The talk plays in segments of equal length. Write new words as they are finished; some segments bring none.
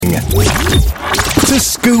to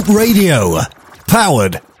Scoop Radio,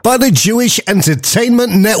 powered by the Jewish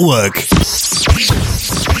Entertainment Network.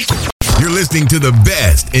 You're listening to the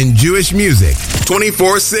best in Jewish music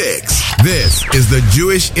 24/6. This is the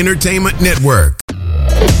Jewish Entertainment Network.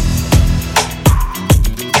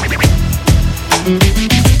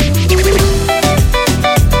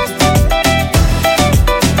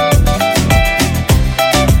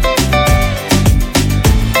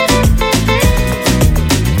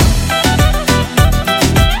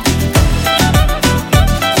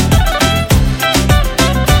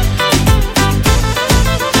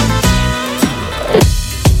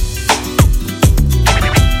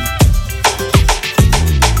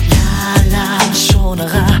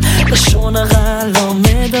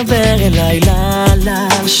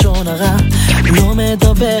 לשון הרע לא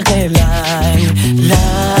מדבר אליי,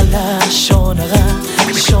 לשון הרע,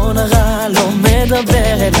 לשון הרע לא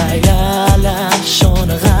מדבר אליי, לשון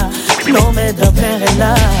הרע לא מדבר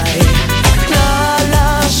אליי,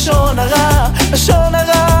 לשון הרע, לשון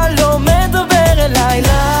הרע לא מדבר אליי,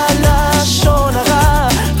 לשון הרע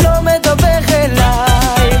לא מדבר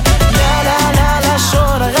אליי,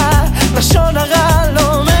 לשון הרע, לשון הרע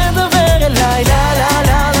לא מדבר אליי,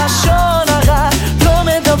 לשון הרע לא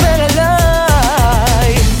מדבר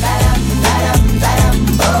אליי,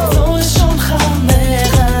 לא לשונך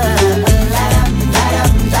מרע, לא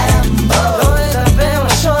מדבר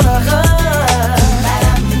לשון הרע,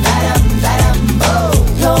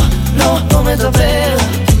 לא מדבר,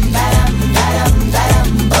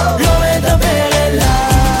 לא מדבר אליי,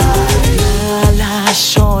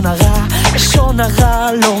 לשון הרע, לשון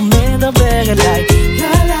הרע לא מדבר אליי,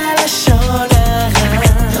 לשון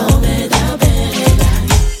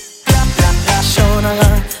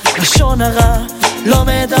לשון הרע לא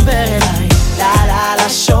מדבר אליי,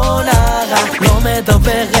 לשון הרע לא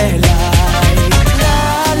מדבר אליי,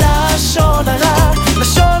 לשון הרע,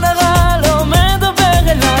 לשון הרע לא מדבר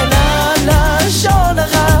אליי, לשון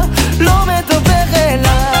הרע לא מדבר אליי,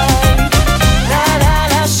 לשון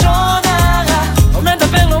הרע לא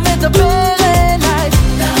מדבר, לא מדבר אליי,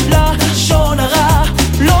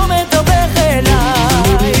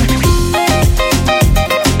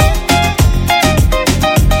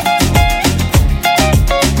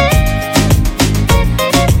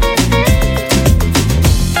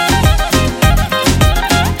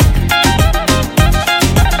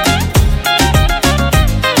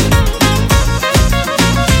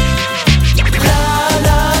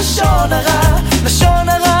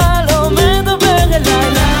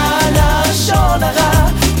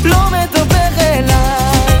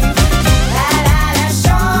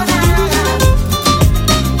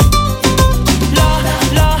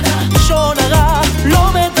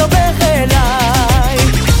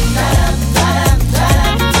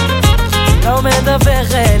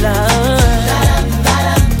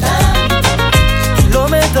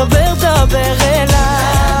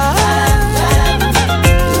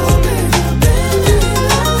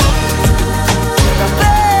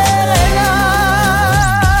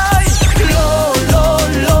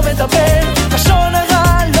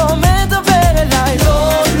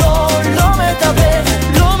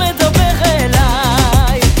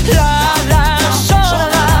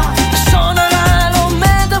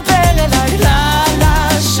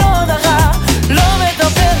 לשון הרע לא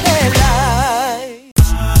מדבר אליי.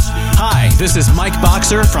 This is Mike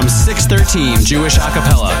Boxer from 613 Jewish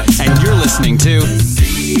Acapella, and you're listening to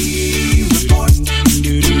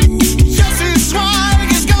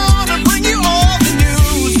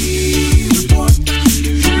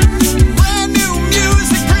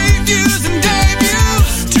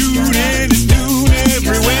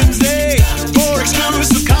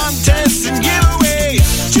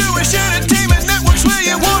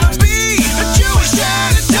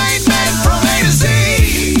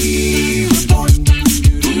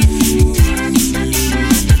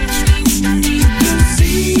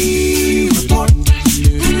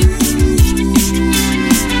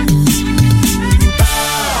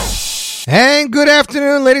Good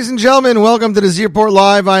afternoon, ladies and gentlemen. Welcome to the Z Report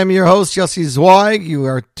Live. I am your host, Yossi Zweig. You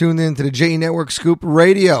are tuned in to the JE Network Scoop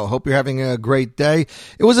Radio. Hope you're having a great day.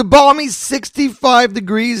 It was a balmy 65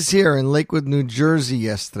 degrees here in Lakewood, New Jersey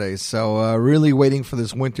yesterday, so really waiting for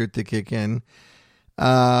this winter to kick in.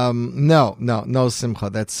 No, Simcha.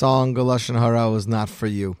 That song, Lashon Hara, was not for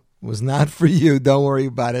you. It was not for you. Don't worry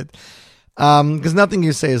about it. Because nothing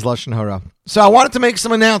you say is Lashon Hara. So I wanted to make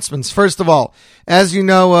some announcements. First of all, as you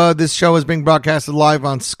know, this show is being broadcasted live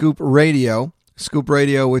on Scoop Radio. Scoop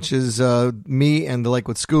Radio, which is me and the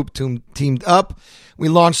Lakewood Scoop teamed up. We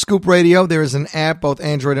launched Scoop Radio. There is an app, both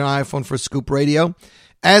Android and iPhone, for Scoop Radio.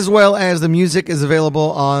 as well as the music is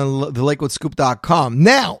available on thelakewoodScoop.com.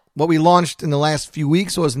 Now, what we launched in the last few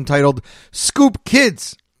weeks was entitled Scoop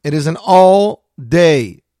Kids. It is an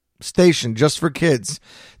all-day station just for kids.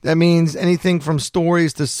 That means anything from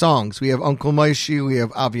stories to songs. We have Uncle Moishi, we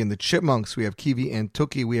have Avi and the Chipmunks, we have Kiwi and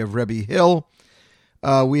Tuki, we have Rebbe Hill,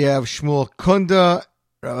 we have Shmuel Kunda,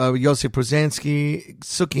 Yosef Prozansky,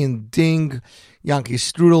 Suki and Ding, Yankee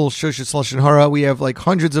Strudel, Shusha Lashon Hara. We have like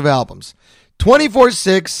hundreds of albums.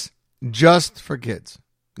 24/6 just for kids.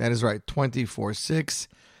 That is right, 24/6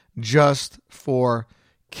 just for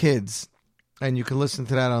kids. And you can listen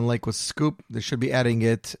to that on Lakewood Scoop. They should be adding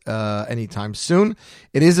it anytime soon.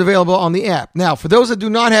 It is available on the app. Now, for those that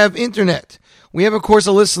do not have internet, we have, of course,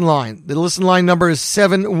 a listen line. The listen line number is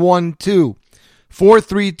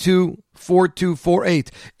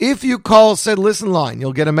 712-432-4248. If you call said listen line,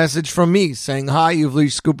 you'll get a message from me saying, hi, you've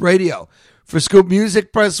reached Scoop Radio. For Scoop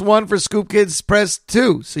Music, press 1. For Scoop Kids, press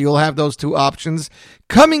 2. So you'll have those two options.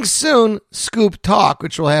 Coming soon, Scoop Talk,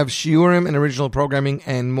 which will have shiurim and original programming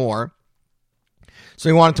and more. So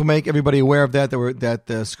we wanted to make everybody aware of that,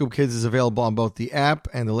 that Scoop Kids is available on both the app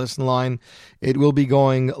and the listen line. It will be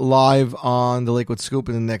going live on the Lakewood Scoop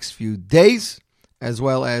in the next few days, as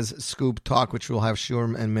well as Scoop Talk, which will have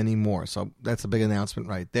shiurim and many more. So that's a big announcement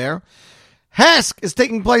right there. HASC is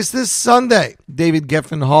taking place this Sunday. David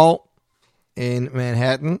Geffen Hall in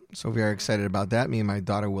Manhattan. So very excited about that. Me and my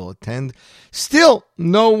daughter will attend. Still,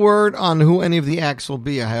 no word on who any of the acts will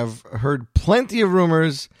be. I have heard plenty of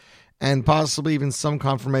rumors and possibly even some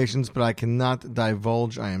confirmations, but I cannot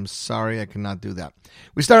divulge. I am sorry, I cannot do that.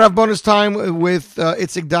 We start off bonus time with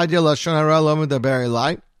Itzik Dadya Lashon Hara Lo Medaber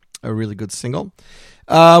Elai, a really good single.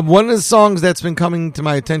 One of the songs that's been coming to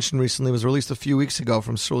my attention recently was released a few weeks ago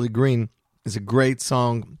from Shirley Green. It's a great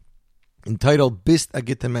song entitled Bist a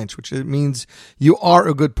Gitter Mensch, which means you are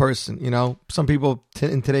a good person. You know, some people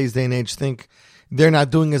in today's day and age think they're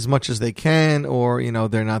not doing as much as they can, or, you know,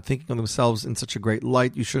 they're not thinking of themselves in such a great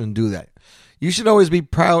light. You shouldn't do that. You should always be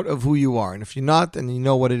proud of who you are. And if you're not, and you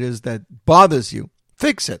know what it is that bothers you,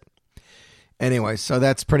 fix it. Anyway, so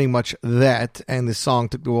that's pretty much that. And the song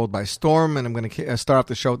took the world by storm. And I'm going to start off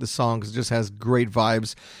the show with this song because it just has great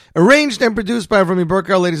vibes. Arranged and produced by Avrami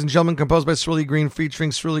Burkar, ladies and gentlemen, composed by Shirley Green,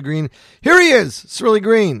 featuring Shirley Green. Here he is, Shirley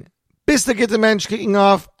Green. Bist a Gitter Mensch, kicking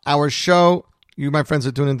off our show. You, my friends,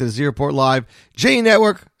 are tuning into the Z Report Live, J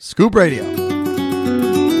Network, Scoop Radio.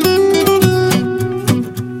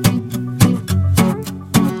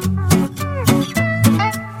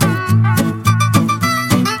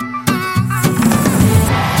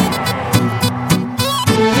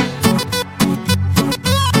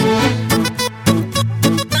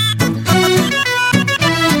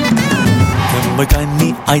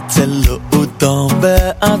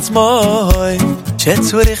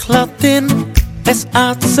 Es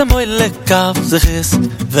atzemoy lekav zechis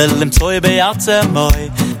Velem tzoy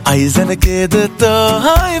beatzemoy Eizene gedet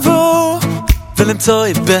oivu Velem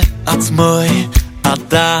tzoy beatzemoy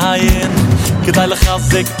Adayin Kedai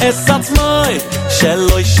lechazik es atzmoy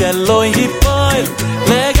Sheloi sheloi hipoil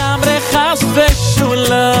Legamre chas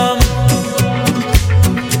veshulam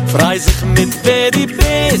Frei sich mit wer die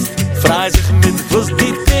bist Frei sich mit was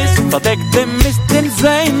die bist Verdeck dem Mist in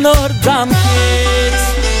sein nur dann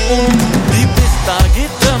geht's Da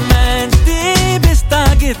geht der Mensch, die bist da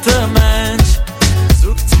geht der Mensch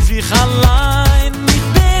Sucht sie sich allein, ich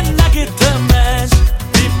bin da geht der Mensch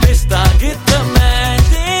Die bist da geht der Mensch,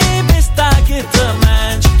 die bist da geht der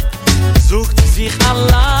Mensch Sucht sie sich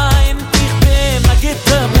allein, ich bin da geht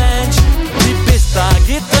der Mensch Die bist da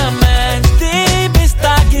geht der Mensch, die bist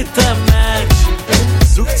da geht der Mensch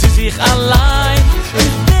Sucht sie sich allein,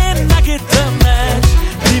 ich bin da geht der Mensch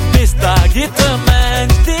Die bist da geht der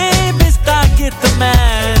Mensch, die bist da geht der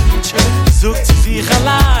Mensch Sucht sie sich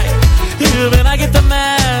allein, ich bin da geht der Mensch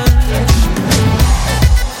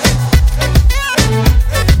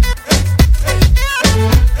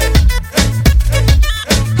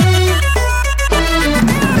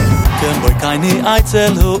Ken boi keine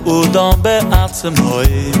Eizel hu udon beatzem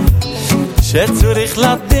hoi Shetzurich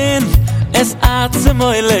latin Es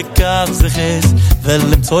atzemoy lekav zechis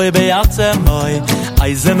Velem tzoy beatzemoy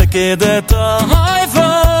Eizene gedet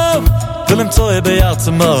oivu Velem tzoy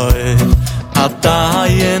beatzemoy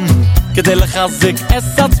Adayin Kedei lechazik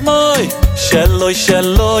es atzmoy Sheloi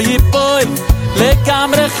sheloi yipoil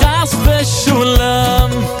Legamre chas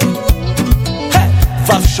veshulam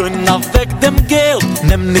Warf schon weg dem Geld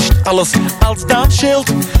Nimm nicht alles als dein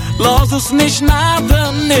Schild Lass es nicht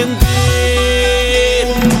naden in dir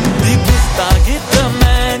Die bist da geht der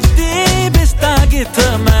Mensch Die bist da geht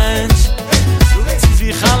der Mensch Sucht sie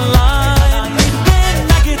sich allein Ich bin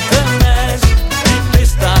da geht der Mensch Die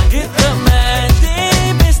bist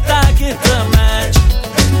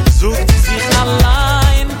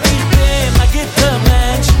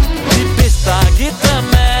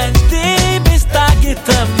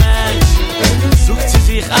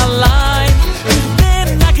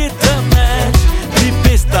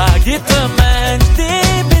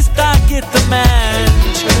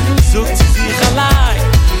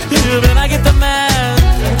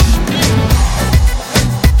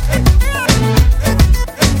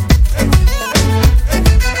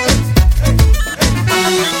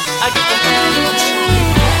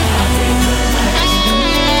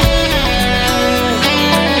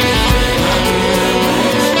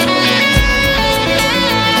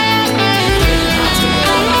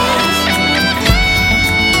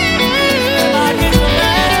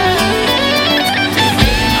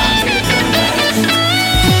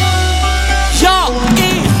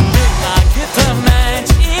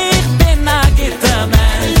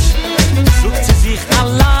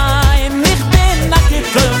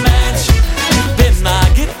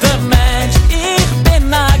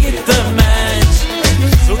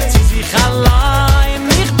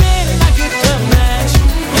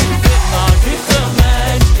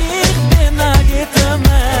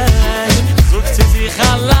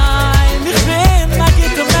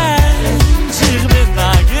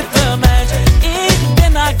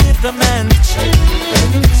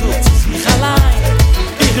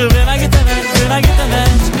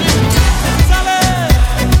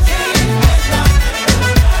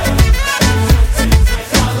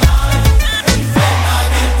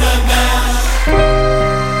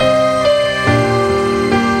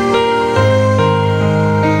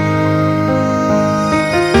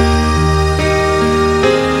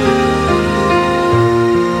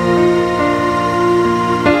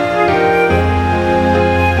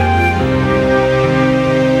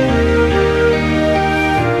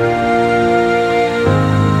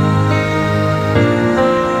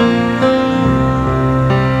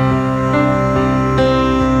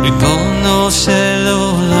ריבונו של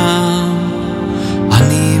עולם,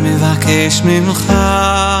 אני מבקש ממך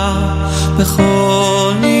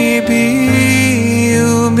בכל ליבי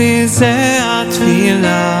ובזה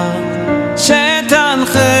התפילה,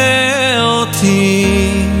 שתנחה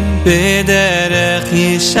אותי בדרך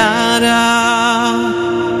ישרה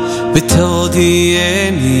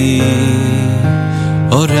ותודיעני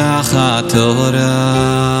אורח התורה.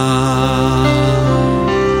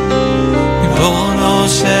 ריבונו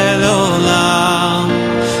של עולם,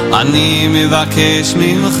 אני מבקש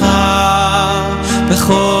ממך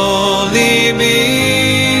בכל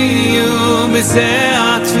ליבי ובזה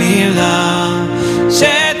התפילה,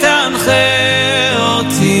 שתנחה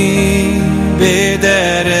אותי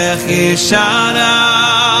בדרך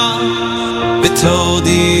ישרה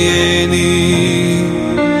ותודיעני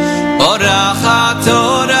אורח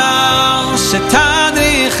התורה,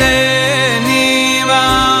 שתדריכני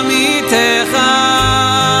בעמיתך.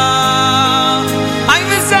 אי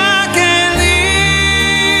וזקן לי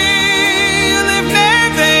לבני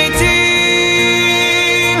ביתי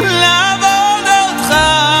לעבוד אותך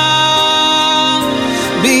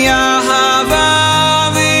באהבה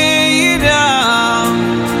ויראה,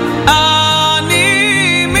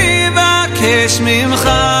 אני מבקש ממך.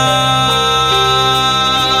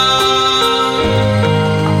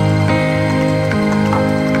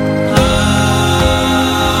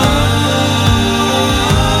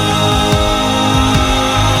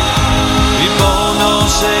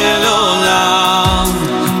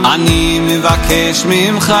 מבקש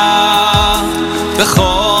ממך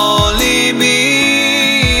בכל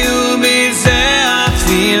ליבי ובזה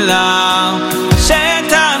התפילה,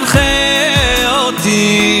 שתנחה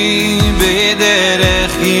אותי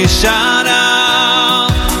בדרך ישרה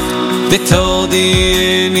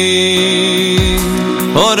ותודיעני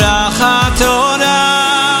אורח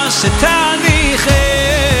התורה, שתניחני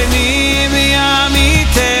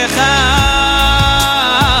בעמיתך.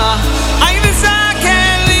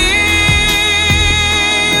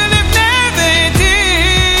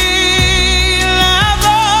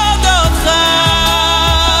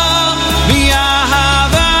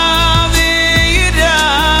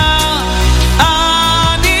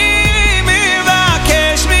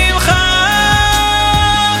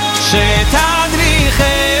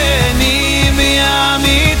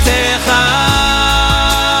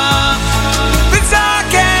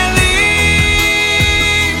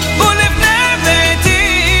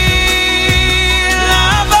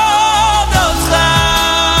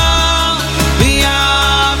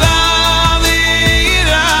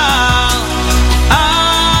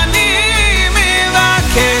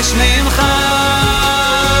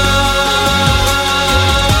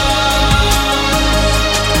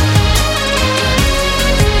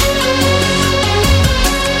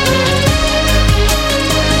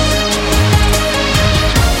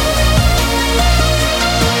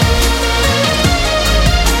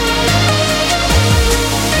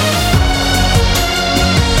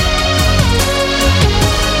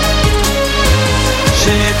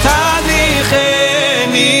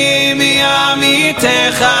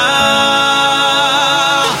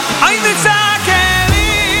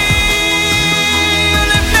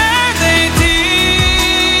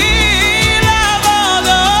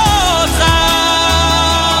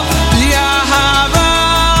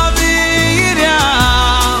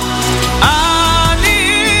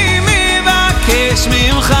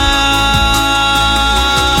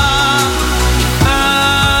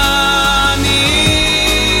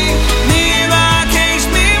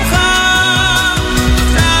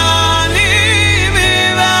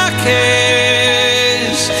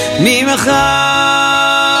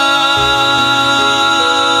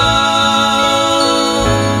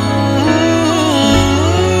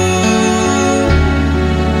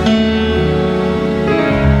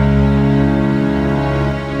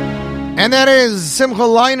 And that is Simcha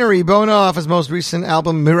Leinery, Bona, off his most recent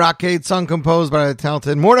album, Mirakate, song composed by the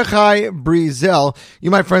talented Mordechai Brizel.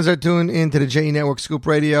 You, my friends, are tuned into the JE Network Scoop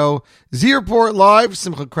Radio. Z Report Live.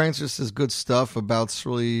 Simcha Kranzer says good stuff about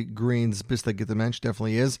Shirley Green's Bista Gittermensch.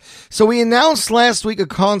 Definitely is. So we announced last week a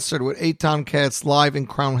concert with 8 Tomcats live in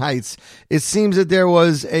Crown Heights. It seems that there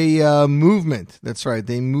was a movement. That's right.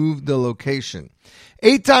 They moved the location.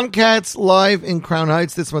 8 Tomcats live in Crown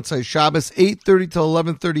Heights this Motzei Shabbos, 8:30 to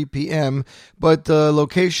 11:30 p.m., but the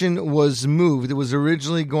location was moved. It was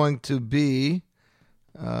originally going to be,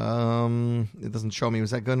 it doesn't show me, was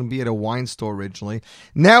that going to be at a wine store originally?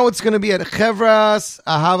 Now it's going to be at Chevra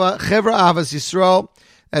Ahavas Yisrael.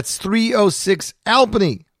 That's 306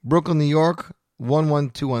 Albany, Brooklyn, New York,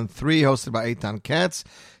 11213, hosted by Eitan Katz.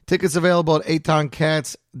 Tickets available at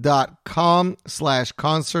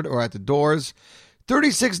eitankatz.com/concert or at the doors.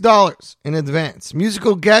 $36 in advance.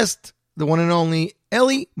 Musical guest, the one and only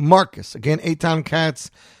Ellie Marcus. Again, Eitan Katz,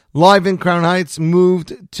 live in Crown Heights,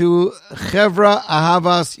 moved to Chevra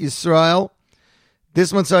Ahavas Yisrael.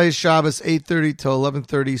 This Motzei Shabbos, 8:30 to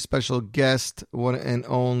 11:30. Special guest, one and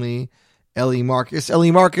only Ellie Marcus.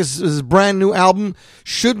 Ellie Marcus' brand new album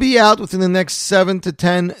should be out within the next 7 to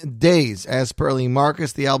 10 days. As per Ellie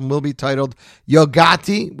Marcus, the album will be titled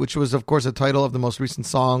Yogati, which was, of course, the title of the most recent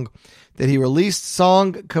song that he released.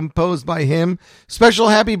 Song composed by him. Special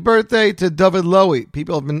happy birthday to David Lowy.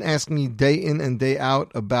 People have been asking me day in and day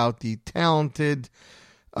out about the talented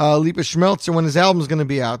Lipa Schmelzer when his album is going to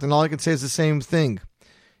be out, and all I can say is the same thing.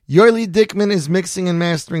 Yorli Dickman is mixing and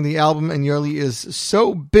mastering the album, and Yorli is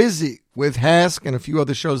so busy with Hask and a few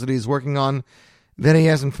other shows that he's working on that he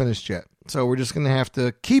hasn't finished yet. So we're just going to have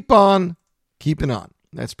to keep on keeping on.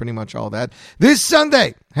 That's pretty much all that. This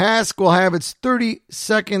Sunday, Hask will have its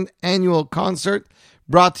 32nd annual concert,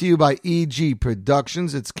 brought to you by EG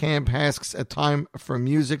Productions. It's Camp Hask's A Time for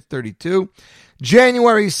Music 32.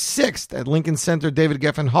 January 6th at Lincoln Center, David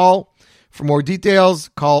Geffen Hall. For more details,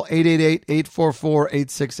 call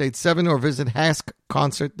 888-844-8687 or visit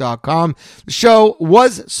haskconcert.com. The show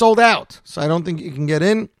was sold out, so I don't think you can get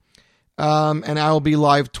in. And I will be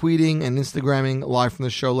live tweeting and Instagramming live from the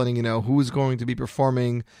show, letting you know who's going to be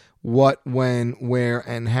performing, what, when, where,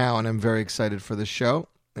 and how. And I'm very excited for the show.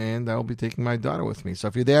 And I will be taking my daughter with me. So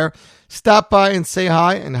if you're there, stop by and say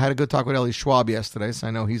hi. And I had a good talk with Eli Schwab yesterday, so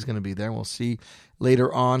I know he's going to be there. We'll see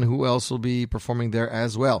later on who else will be performing there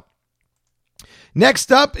as well.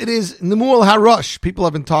 Next up, it is Nemuel Harosh. People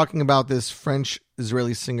have been talking about this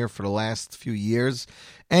French-Israeli singer for the last few years,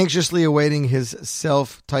 anxiously awaiting his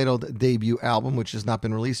self-titled debut album, which has not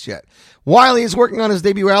been released yet. While he is working on his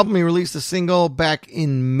debut album, he released a single back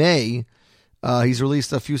in May. He's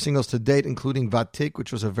released a few singles to date, including Vatik,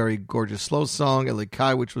 which was a very gorgeous slow song,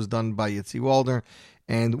 Elikai, which was done by Yitzi Walder,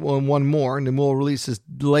 and one more. Nemuel released his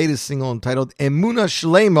latest single entitled Emuna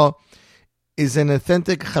Shlema, is an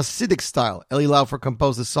authentic Hasidic style. Eli Laufer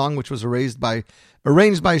composed the song, which was arranged by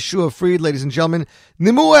Shua Fried. Ladies and gentlemen,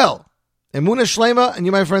 Nemuel, Emuna Shlema, and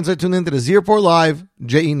you, my friends, are tuned in to the Zierport Live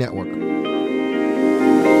JE Network.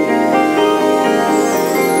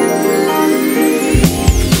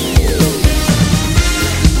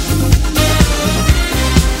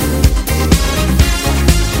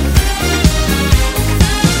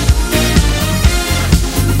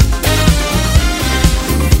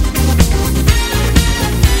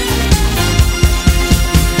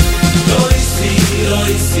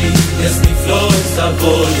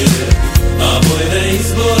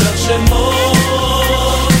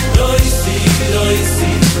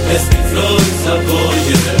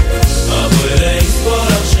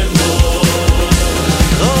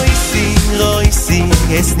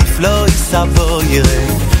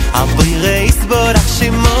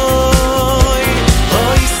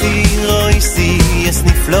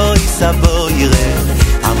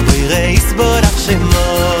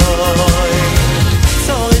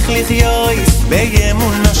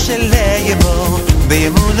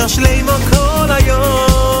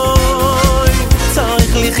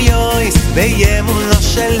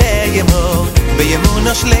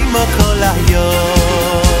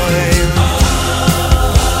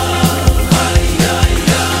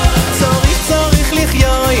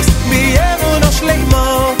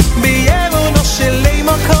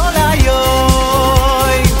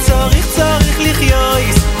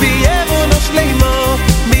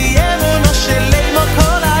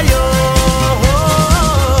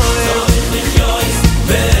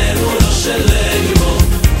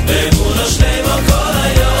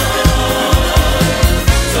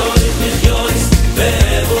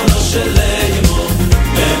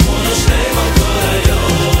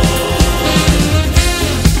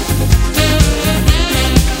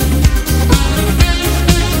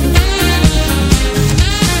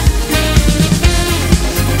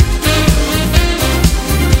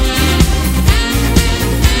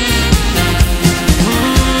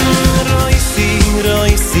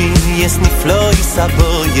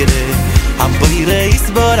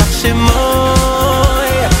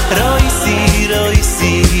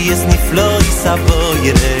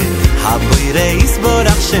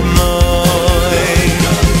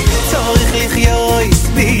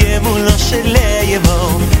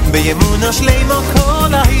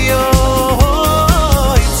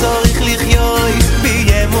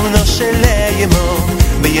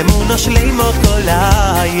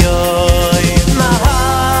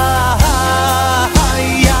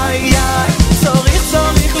 So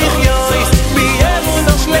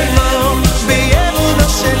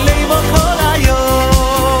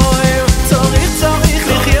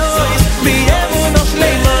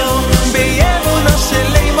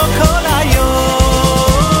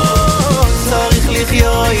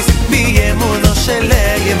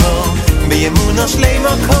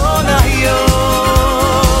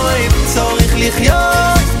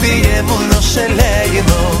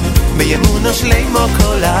Be'emuno shleimo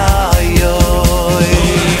kol hayoim.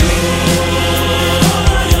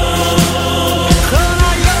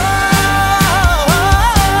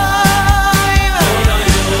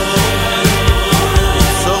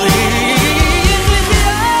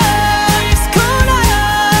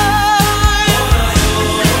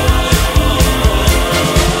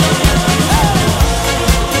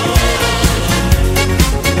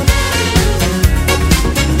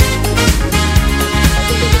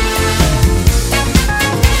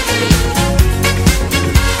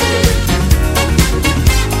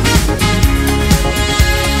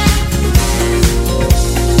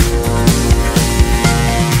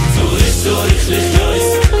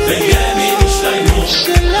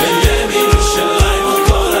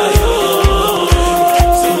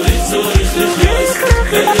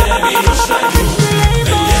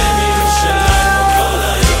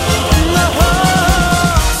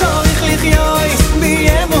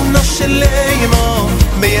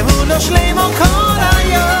 Be'emuno shleimo kol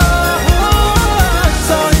hayom.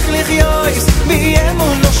 Tzorich lichyois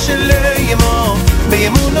be'emuno shleimo.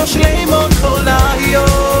 Be'emuno shleimo kol hayom.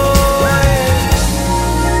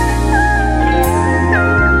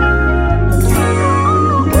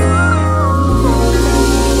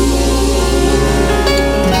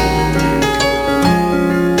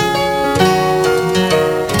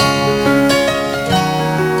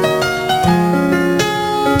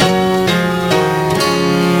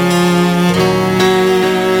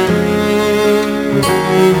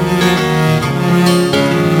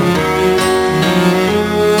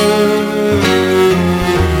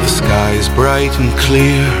 Bright and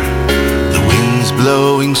clear, the wind's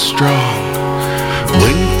blowing strong.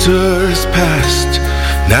 Winter is past,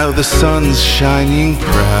 now the sun's shining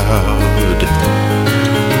proud.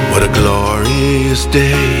 What a glorious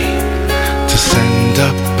day to send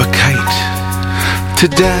up a kite, to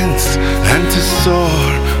dance and to soar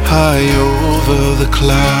high over the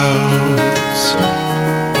clouds.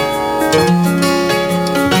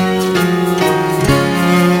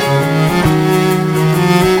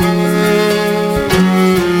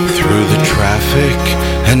 Traffic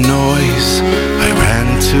and noise, I ran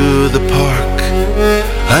to the park,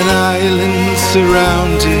 an island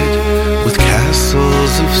surrounded with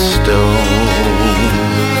castles of stone.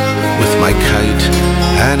 With my kite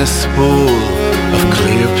and a spool of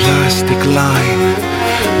clear plastic line,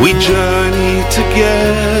 we journeyed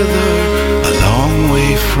together a long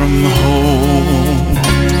way from home.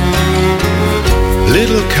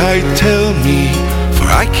 Little kite, tell me, for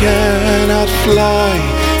I cannot fly,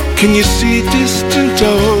 can you see distant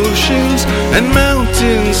oceans and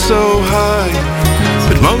mountains so high?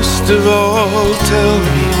 But most of all, tell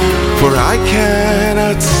me, for I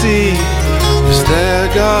cannot see, is there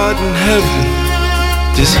God in heaven?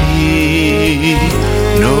 Does He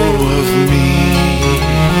know of me?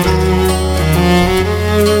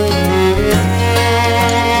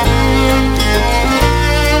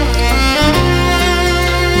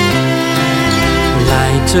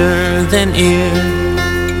 Lighter than air,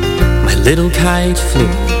 little kite flew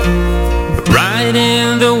right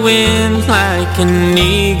in the wind like an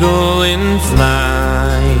eagle in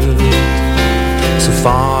flight. So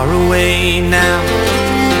far away now,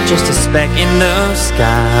 just a speck in the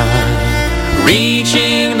sky.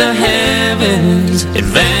 Reaching the heavens, it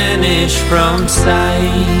vanished from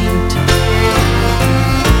sight.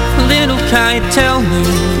 Little kite, tell me,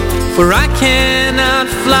 for I cannot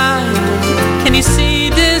fly, can you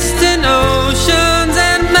see distant oceans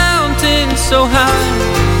and mountains so high?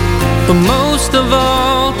 But most of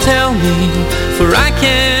all, tell me, for I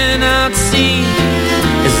cannot see,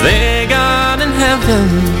 is there God in heaven?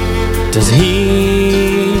 Does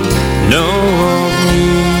He know of me?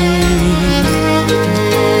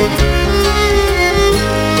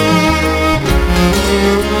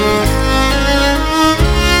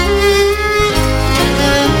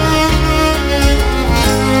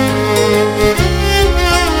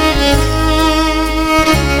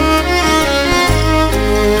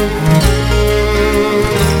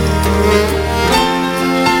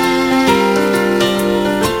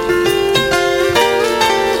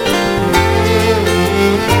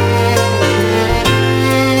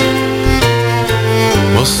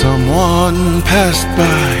 Someone passed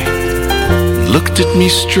by and looked at me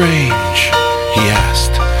strange. He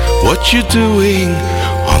asked, what you doing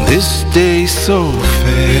on this day so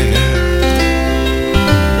fair?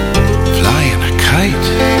 Flying a kite?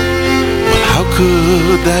 Well, how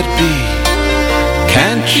could that be?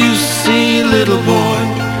 Can't you see, little boy,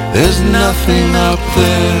 there's nothing up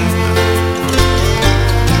there?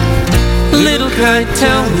 Little kite,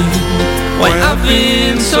 tell me why I've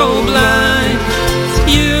been so blind,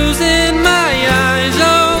 using my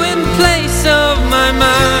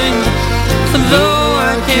though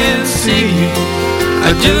I can't see,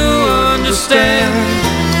 I do understand.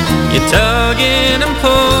 You're tugging and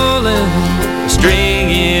pulling a string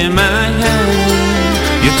in my hand.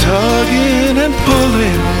 You're tugging and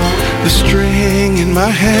pulling the string in my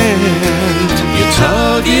hand. You're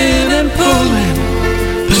tugging and pulling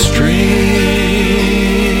the string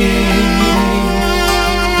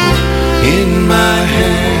in my hand.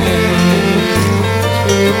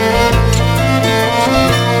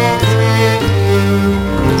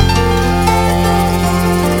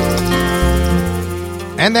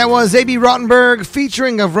 And that was A.B. Rottenberg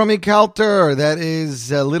featuring Avrami Kalter. That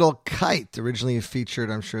is Little Kite, originally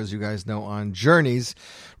featured, I'm sure as you guys know, on Journeys.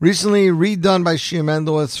 Recently redone by Shia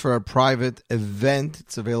Mendelowitz for a private event.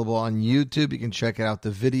 It's available on YouTube. You can check it out,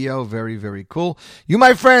 the video. Very, very cool. You,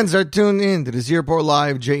 my friends, are tuned in to the Z Report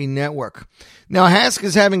Live JE Network. Now, HASC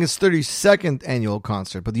is having its 32nd annual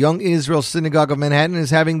concert, but the Young Israel Synagogue of Manhattan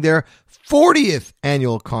is having their 40th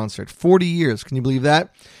annual concert. 40 years. Can you believe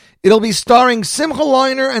that? It'll be starring Simcha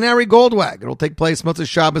Leiner and Ari Goldwag. It'll take place Motzei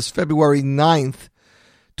Shabbos, February 9th,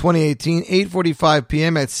 2018, 8:45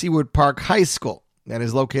 p.m. at Seawood Park High School. That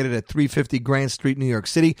is located at 350 Grand Street, New York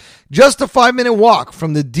City. Just a 5-minute walk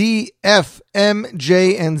from the D, F, M,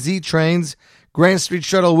 J, and Z trains. Grand Street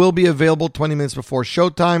Shuttle will be available 20 minutes before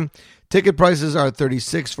showtime. Ticket prices are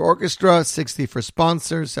 $36 for orchestra, $60 for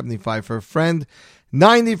sponsor, $75 for a friend,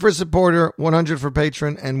 $90 for supporter, $100 for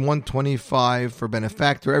patron, and $125 for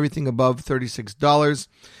benefactor. Everything above $36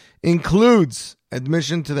 includes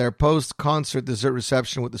admission to their post-concert dessert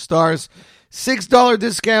reception with the stars, $6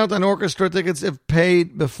 discount on orchestra tickets if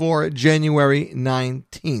paid before January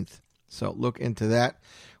 19th. So look into that.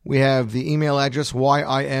 We have the email address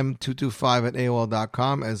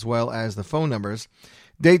yim225@aol.com, as well as the phone numbers.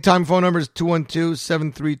 Daytime phone number is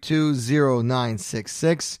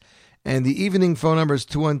 212-732-0966. And the evening phone number is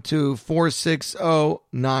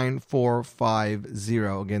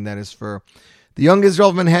 212-460-9450. Again, that is for the Young Israel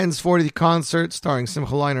of Manhattan's 40th concert, starring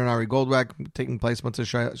Simcha Leiner and Ari Goldwag, taking place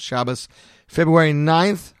Motzei Shabbos, February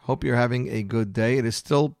 9th. Hope you're having a good day. It is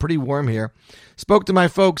still pretty warm here. Spoke to my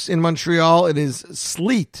folks in Montreal. It is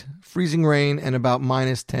sleet, freezing rain, and about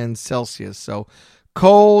minus 10 Celsius. So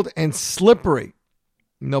cold and slippery.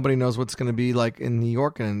 Nobody knows what's going to be like in New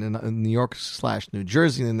York and in New York/New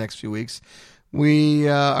Jersey in the next few weeks. We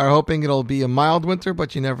are hoping it'll be a mild winter,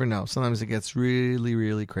 but you never know. Sometimes it gets really,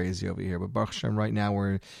 really crazy over here. But Baruch Hashem, right now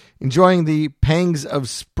we're enjoying the pangs of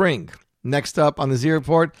spring. Next up on the Z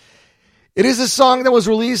Report, it is a song that was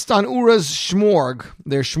released on Ura's Shmorg,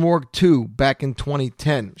 their Shmorg 2, back in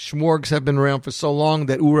 2010. Shmorgs have been around for so long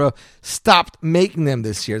that Ura stopped making them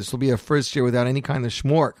this year. This will be our first year without any kind of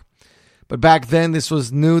Shmorg. But back then, this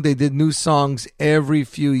was new. They did new songs every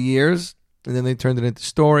few years, and then they turned it into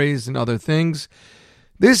stories and other things.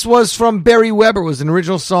 This was from Barry Weber. It was an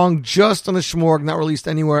original song just on the Shmorg, not released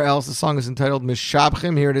anywhere else. The song is entitled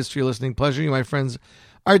Mishabchim. Here it is for your listening pleasure. You, my friends,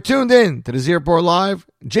 are tuned in to the Z Report Live,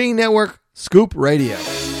 JE Network, Scoop Radio.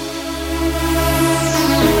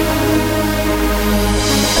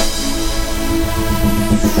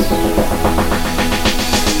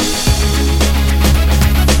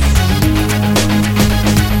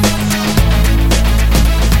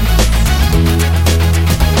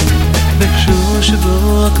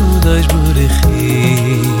 שבו הקודש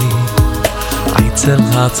בורכי עצל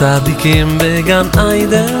הצדיקים בגן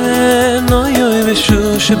עדן אוי אוי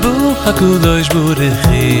ושו שבו הקודש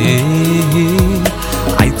בורכי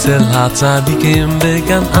עצל הצדיקים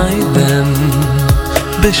בגן עדן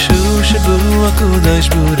בשו שבו הקודש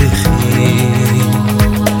בורכי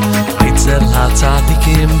עצל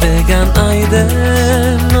הצדיקים בגן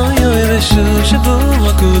עדן אוי אוי ושו שבו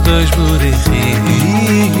הקודש בורכי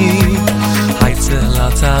Heitzel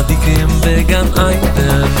HaTzadikim began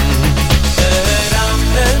Aiden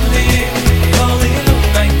Erameni Kolilu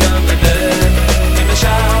Naigan Aiden Im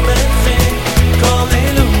Shabachim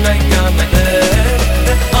Kolilu Naigan Aiden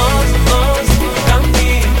Oz Oz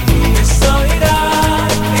Gamdi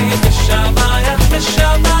Nisoirai Mishabayach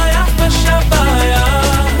Mishabayach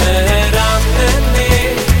Mishabayach Erameni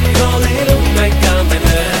Kolilu Naigan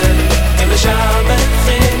Aiden Im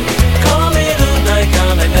Shabachim Kolilu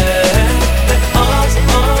Naigan Aiden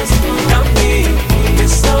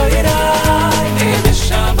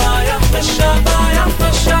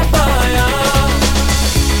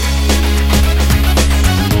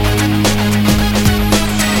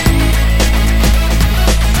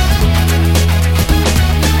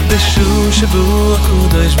שבו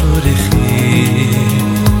הקודש בורכי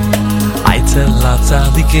עצל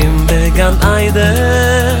הצדיקים בגן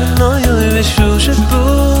עדן אוי אוי ושו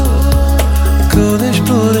שבו הקודש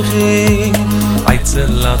בורכי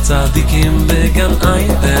אצל הצדיקים בגן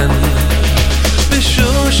עדן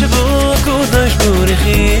בשושבו קודש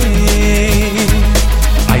בורכי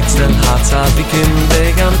אצל הצדיקים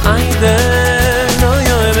בגן עדן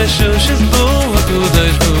אוי אוי בשושבו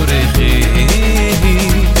קודש בורכי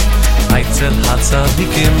אצל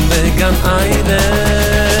הצדיקים בגן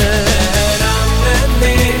עדן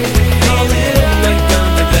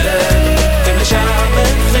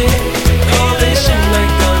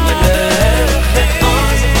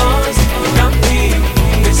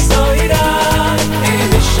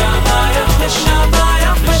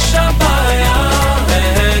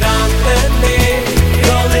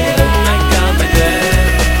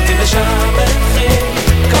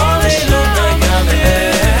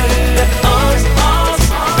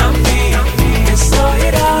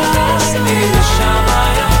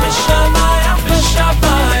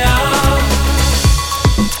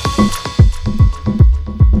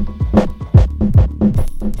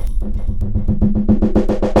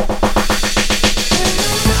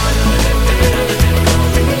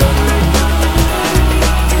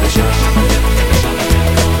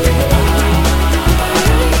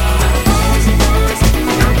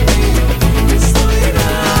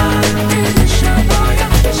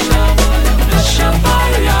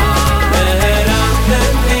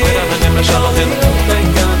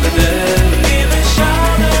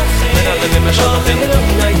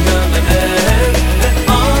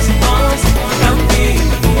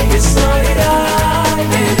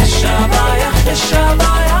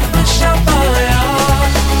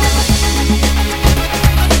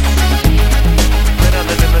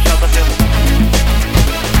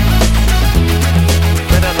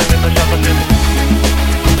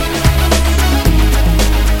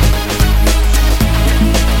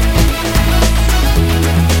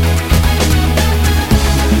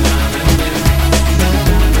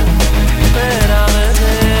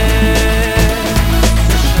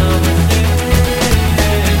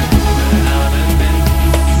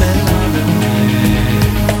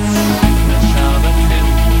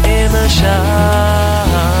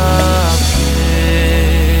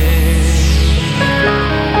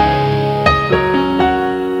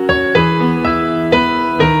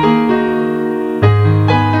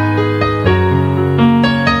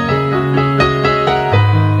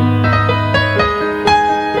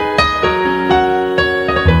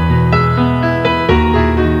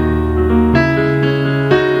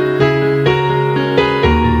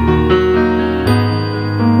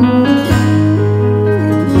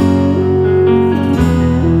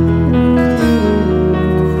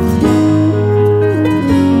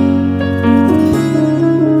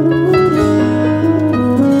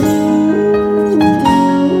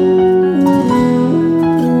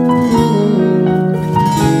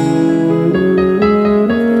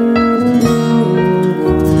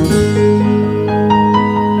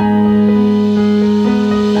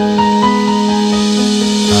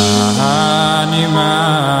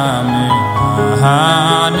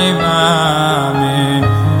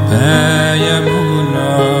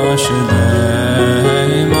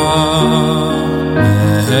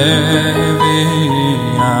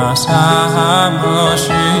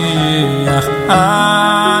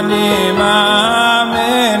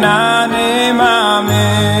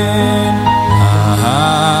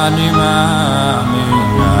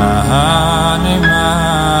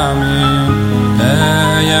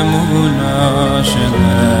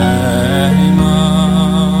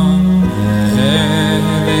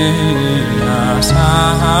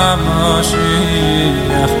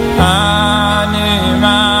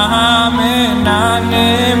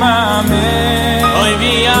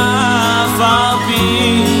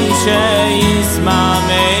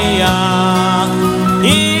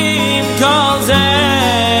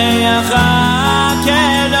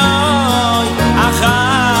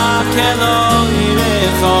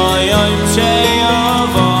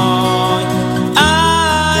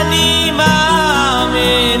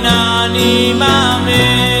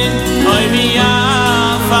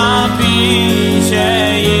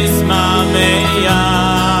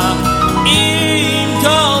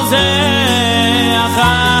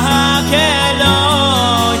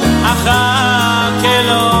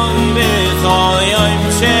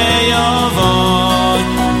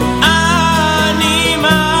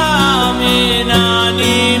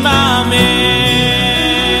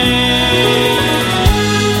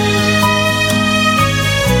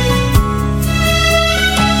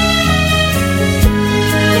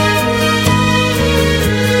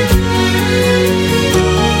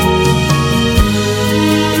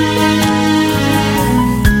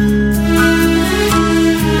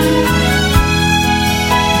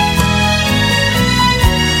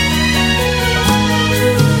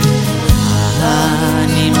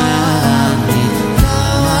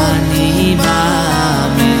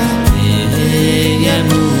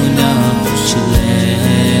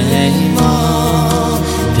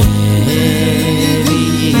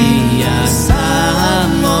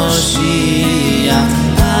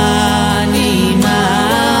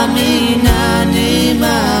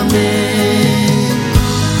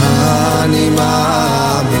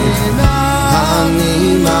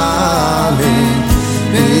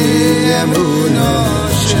באמונו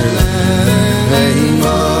שלנו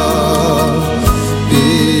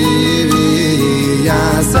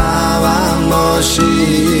ביביעשיו המושיע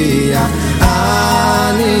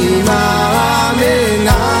אני מאמין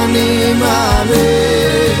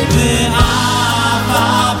ואף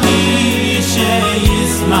על פי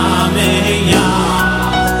שישמעיה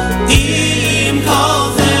עם כל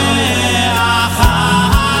זה אחר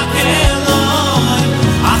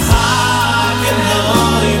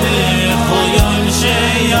אלוהי בכל יום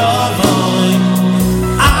שיבוא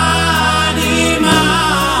אני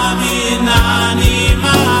מאמין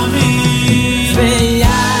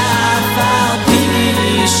ואף על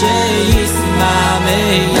פי שישמעיה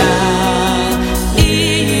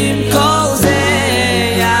עם כל זה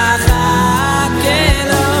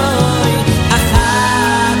אחר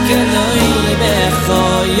אלוהי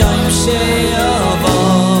בכל יום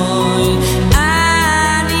שיבוא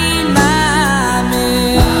אני מאמין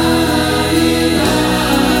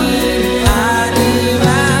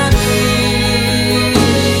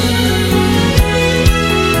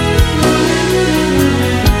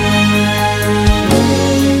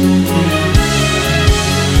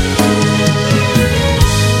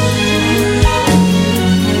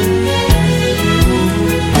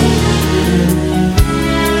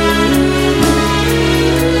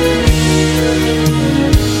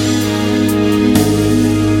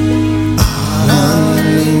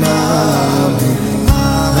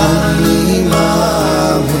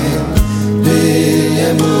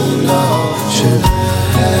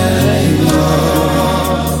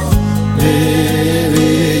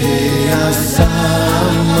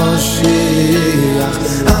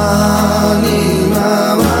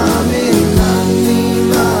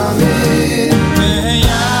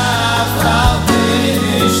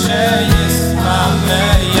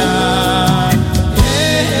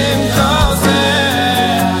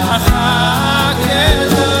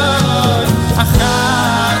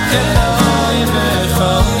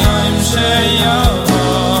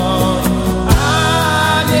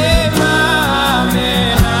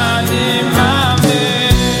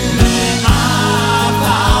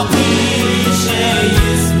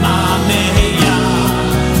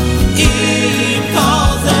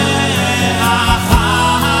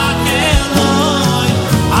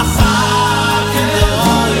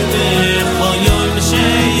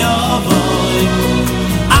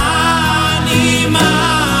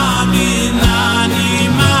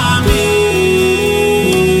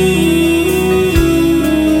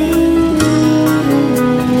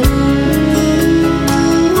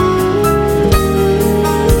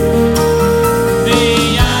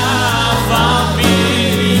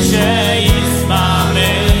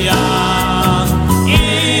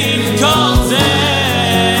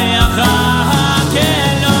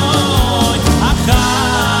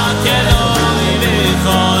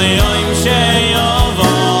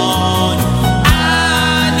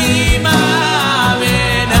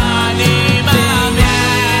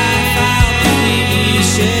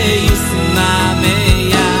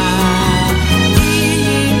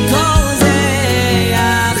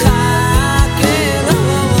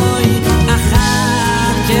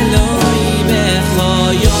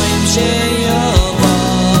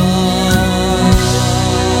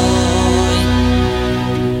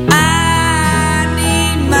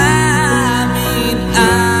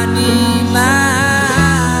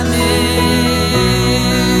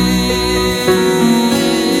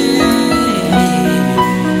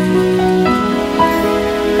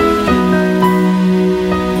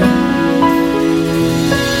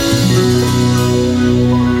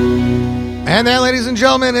And that, ladies and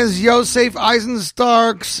gentlemen, is Yosef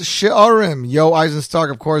Eisenstark's She'arim. Yo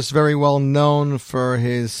Eisenstark, of course, very well known for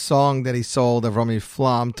his song that he sold, Avrami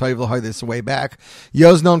Flam, Toiv L'Hoy, this way back.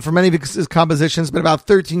 Yo's known for many of his compositions, but about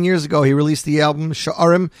 13 years ago, he released the album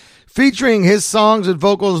She'arim, featuring his songs with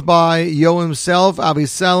vocals by Yo himself, Avi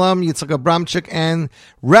Salam, Yitzhak Abramchik, and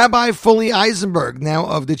Rabbi Foley Eisenberg, now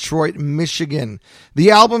of Detroit, Michigan.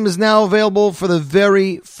 The album is now available for the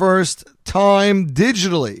very first time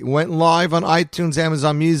digitally. It went live on iTunes,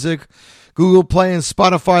 Amazon Music, Google Play, and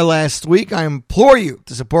Spotify last week. I implore you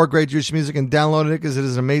to support great Jewish music and download it because it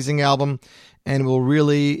is an amazing album and will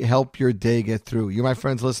really help your day get through. You, my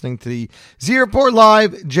friends, listening to the Z Report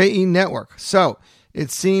Live JE Network. So, it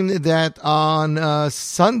seemed that on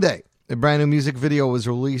Sunday, a brand new music video was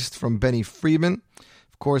released from Benny Friedman.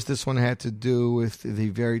 Of course, this one had to do with the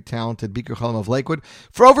very talented Bikur Cholim of Lakewood.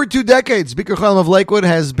 For over 2 decades, Bikur Cholim of Lakewood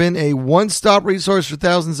has been a one-stop resource for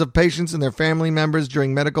thousands of patients and their family members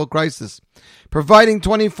during medical crisis, providing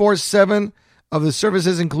 24/7 of the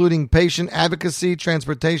services, including patient advocacy,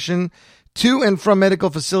 transportation to and from medical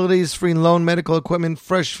facilities, free loan medical equipment,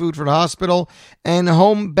 fresh food for the hospital, and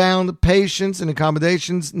homebound patients in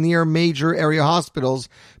accommodations near major area hospitals.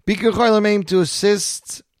 Bikur Cholim aim to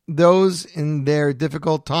assist those in their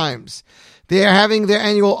difficult times. They are having their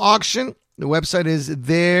annual auction. The website is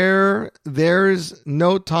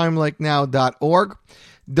there'snotimelikeNow.org.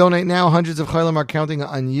 Donate now. Hundreds of Cholim are counting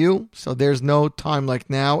on you. So There's No Time Like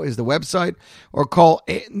Now is the website. Or call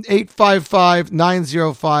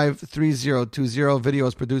 855-905-3020. Video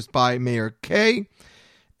is produced by Mayor K.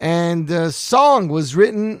 And the song was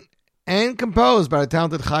written and composed by the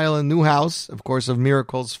talented Chayla Newhouse, of course, of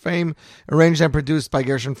Miracles fame. Arranged and produced by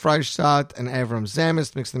Gershon Freistadt and Avram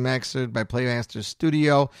Zamis. Mixed and mastered by Playmaster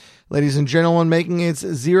Studio. Ladies and gentlemen, making its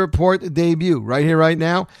Z Report debut right here, right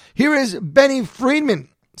now. Here is Benny Friedman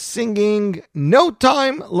singing No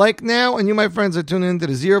Time Like Now. And you, my friends, are tuned in to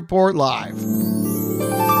the Z Report Live.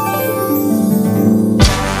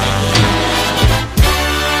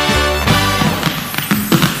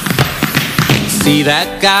 See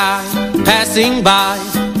that guy passing by,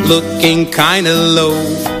 looking kinda low.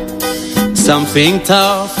 Something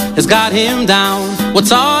tough has got him down.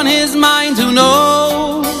 What's on his mind, who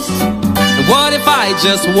knows? And what if I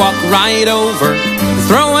just walk right over,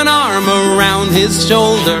 throw an arm around his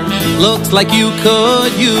shoulder? Looks like you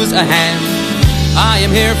could use a hand. I am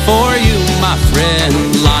here for you, my friend.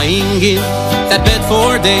 Lying in that bed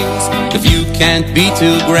for days, if you can't be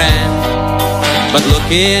too grand. But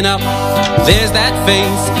looking up, there's that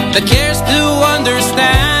face that cares to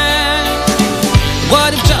understand.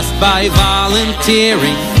 What if just by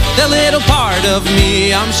volunteering, the little part of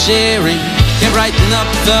me I'm sharing can brighten up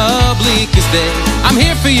the bleakest day? I'm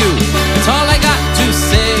here for you, that's all I got to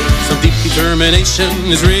say. Some deep determination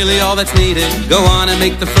is really all that's needed. Go on and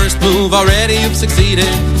make the first move, already you've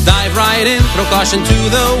succeeded. Dive right in, throw caution to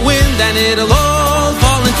the wind, and it'll all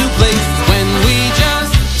fall into place when we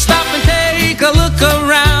just stop and take a look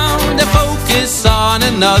around and focus on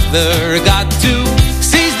another. Got to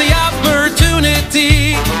seize the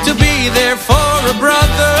opportunity to be there for a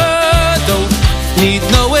brother. Don't need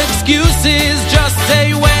no excuses, just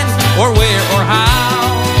say when or where or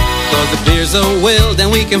how. Cause if there's a will,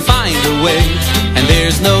 then we can find a way, and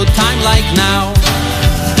there's no time like now.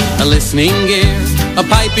 A listening ear, a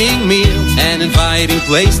piping meal, an inviting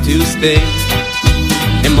place to stay.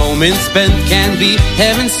 A moment spent can be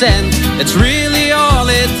heaven sent, that's really all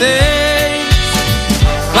it takes.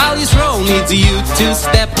 While Yisrael needs you to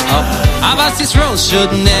step up, Avas Yisrael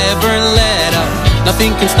should never let up.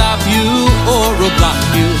 Nothing can stop you or block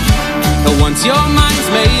you, but once your mind's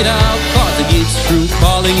made up, cause it gets true.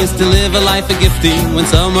 Calling is to live a life of gifting. When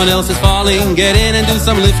someone else is falling, get in and do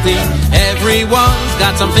some lifting. Everyone's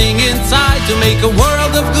got something inside to make a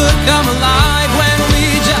world of good come alive. When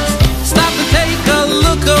we just stop and take a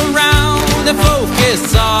look around and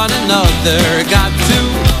focus on another. Got to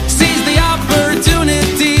seize the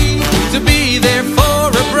opportunity to be there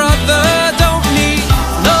for a brother. Don't need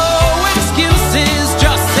no excuses,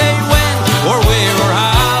 just say when or where or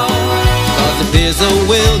how. Cause if there's a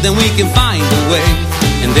will, then we can find a way,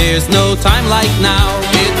 and there's no time like now.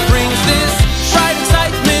 It brings this bright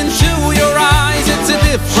excitement to your eyes. It's a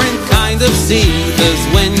different kind of scene, cause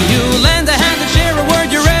when you lend a hand and share a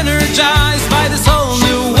word, you're energized by this whole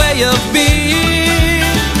new way of being.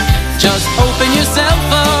 Just open yourself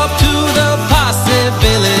up to the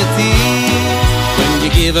possibilities. When you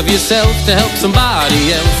give of yourself to help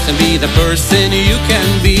somebody else and be the person you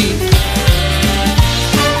can be.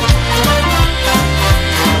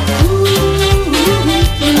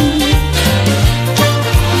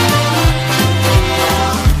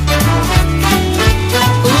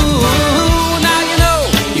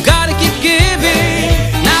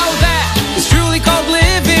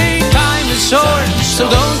 So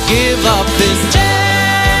don't give up this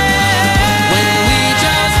chance. When we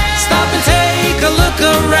just stop and take a look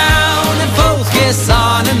around and focus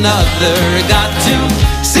on another. Got to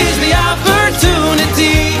seize the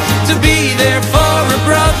opportunity to be there for a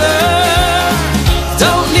brother.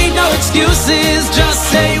 Don't need no excuses, just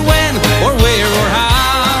say when or where or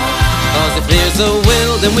how. Cause if there's a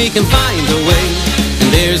will, then we can find a way, and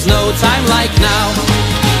there's no time like now.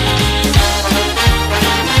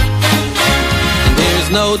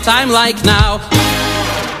 No time like now.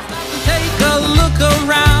 Take a look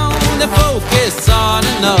around and focus on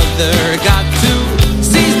another. Got to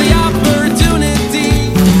seize the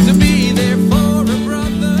opportunity to be there for a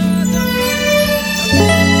brother.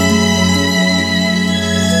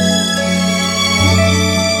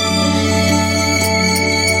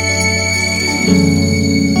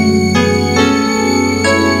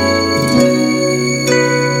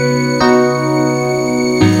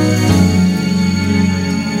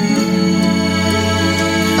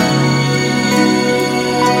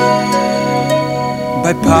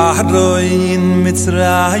 Paroi in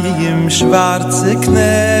Mitzrayim schwarze Knecht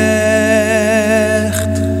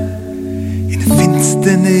in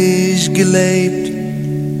Finsternis gelebt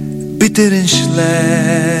bitter und schlecht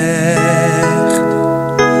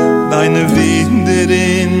deine Wunder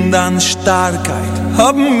in deine Starkheit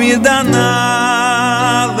haben wir dann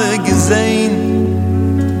alle gesehen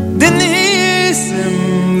denn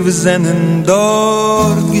wir sind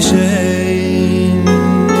dort geschehen.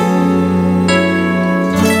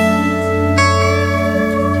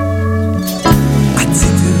 Hat sie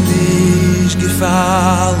dir nicht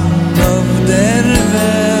gefallen auf der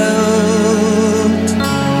Welt?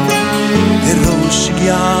 Der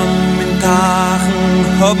Roshigam in Tagen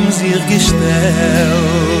haben sich gestellt.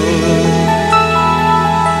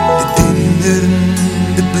 Die Dindern,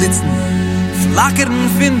 die Blitzen, flackern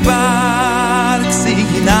von Park sich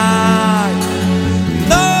hinein.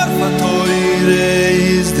 Nur von Teure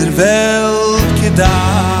ist der Welt gedei.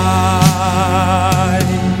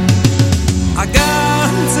 A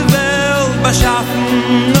ganze Welt beschaffen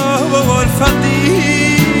nur von dir.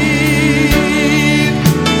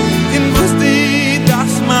 In was die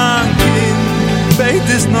das man kennt, beit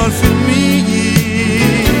es nur für mich.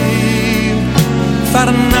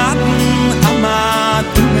 Vernaten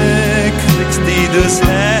amatme kriegst die das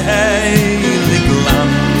heilig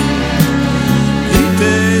Land. Lieb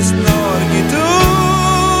ist nur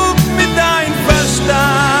getut mit dein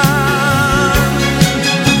Verstand.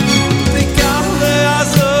 Die Kalle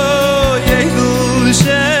also jedel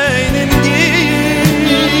scheinen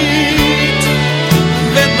geht.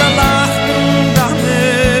 Wird belachten deine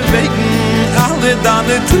Wegen, alle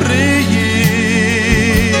deine Tritt.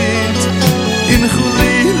 In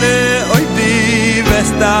Chulile oi die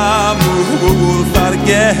Vestamul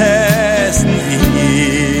vergessen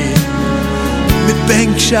hier. Mit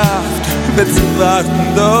Bänkschaft wird sie warten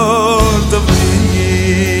dort auf mich.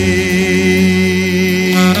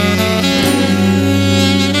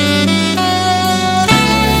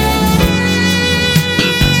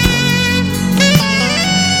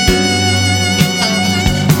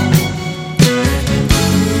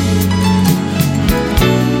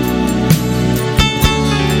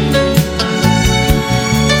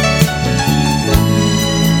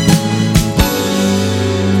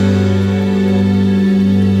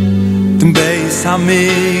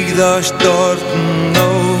 Amigdash dorten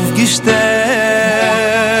aufgestellt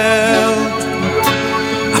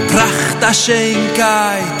a Pracht, a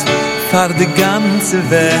Schenkeit für die ganze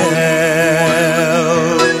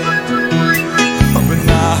Welt. Aber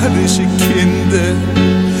nahrische Kinder,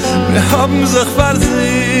 wir haben sich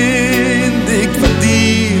versündigt von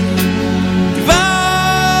dir. Die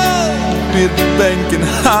Welt mit Bänken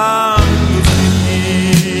haben wir.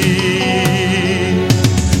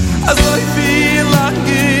 Also ich viel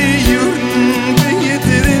lange Juden wird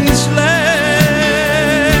dir in schlecht.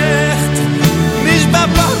 Nicht bei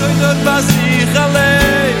Paare dort was ich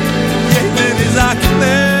allein. Jeder ist ein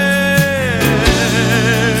Knecht.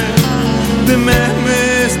 Die Memme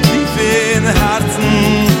ist tief in Herzen,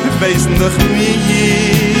 weißen doch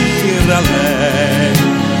mir allein.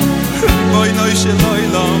 Boi neusche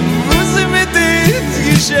Leulam, wo sie mit dir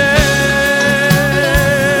geschehen.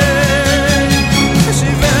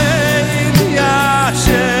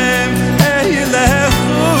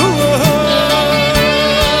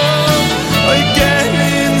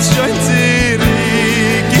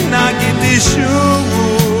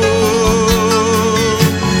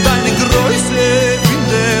 Deine Größe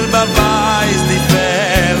Winter beweist die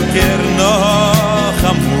Völker noch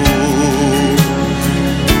am Mut.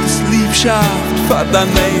 Das Liebschaft für dein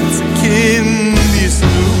einziges Kind ist du.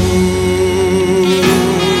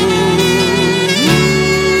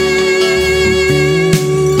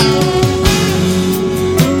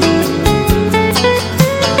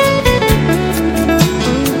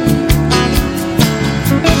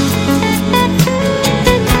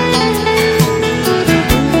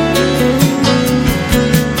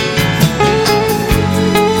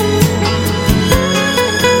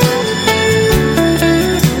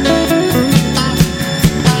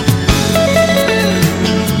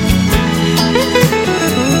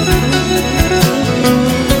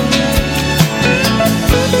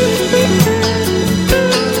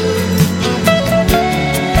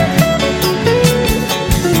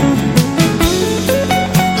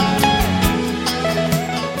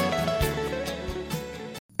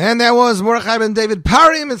 And that was Mordechai ben David,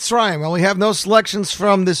 Pari Mitzrayim. Well, we have no selections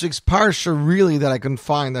from this week's Parsha, really, that I couldn't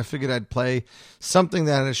find. I figured I'd play something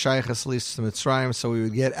that had a shaychus least to Mitzrayim, so we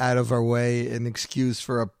would get out of our way an excuse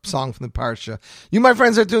for a song from the Parsha. You, my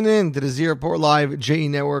friends, are tuned in to the Z Report Live, JE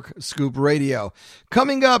Network, Scoop Radio.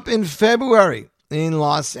 Coming up in February, in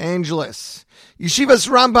Los Angeles. Yeshivas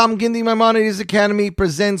Rambam Gindi Maimonides Academy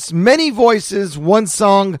presents Many Voices, One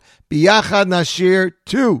Song, Biyachad Nashir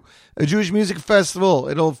 2, a Jewish music festival.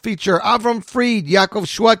 It'll feature Avram Fried, Yaakov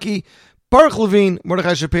Shweki, Baruch Levine,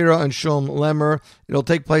 Mordechai Shapiro, and Sholem Lemmer. It'll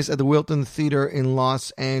take place at the Wilton Theater in Los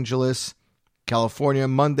Angeles, California,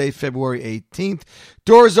 Monday, February 18th.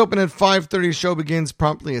 Doors open at 5:30. Show begins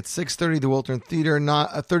promptly at 6:30. The Wilton Theater,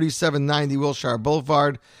 3790 Wilshire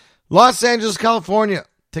Boulevard, Los Angeles, California.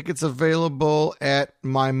 Tickets available at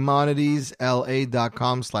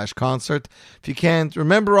MaimonidesLA.com/concert. If you can't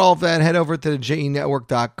remember all of that, head over to the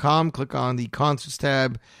JENetwork.com, click on the concerts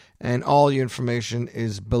tab, and all your information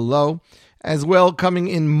is below. As well, coming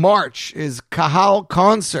in March is Kahal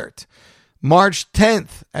Concert. March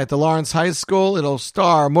 10th at the Lawrence High School. It'll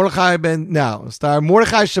star Mordechai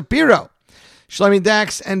Shapiro, Shlomi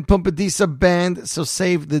Dax, and Pumpadisa Band. So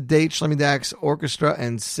save the date, Shlomi Dax Orchestra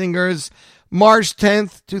and Singers. March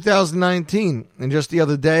 10th, 2019. And just the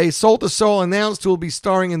other day, Soul to Soul announced who will be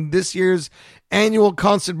starring in this year's annual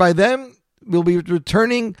concert by them. We'll be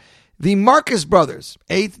returning the Marcus Brothers.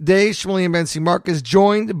 8th day, Shmuley and Bensi Marcus,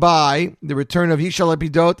 joined by the return of Yishal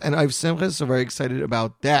Epidot and Iv Simchas. So very excited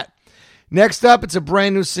about that. Next up, it's a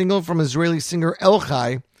brand new single from Israeli singer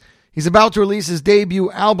Elchai. He's about to release his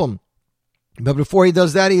debut album. But before he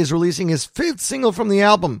does that, he is releasing his 5th single from the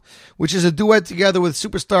album, which is a duet together with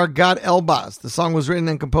superstar Gad Elbaz. The song was written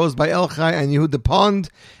and composed by Elchai and Yehuda Pond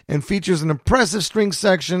and features an impressive string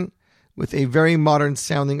section with a very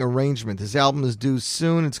modern-sounding arrangement. His album is due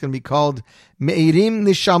soon. It's going to be called Me'irim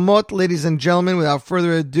Nishamot. Ladies and gentlemen, without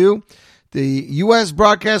further ado, the U.S.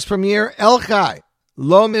 broadcast premiere, Elchai,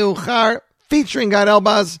 Lo Meuchar, featuring Gad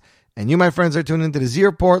Elbaz. And you, my friends, are tuned into the Z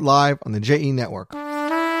Report live on the JE Network.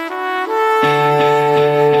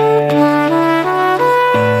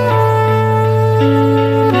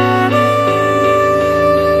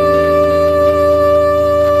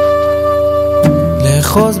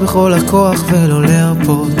 לאחוז בכל הכוח ולא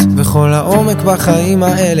להרפות, בכל העומק בחיים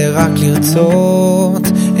האלה רק לרצות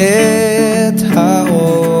את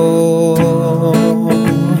האור,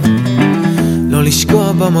 לא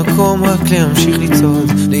לשקוע במקום, רק להמשיך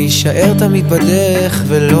לצעוד, להישאר תמיד בדרך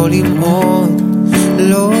ולא למעוד,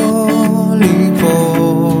 לא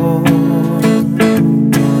ליפול,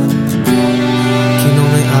 כי לא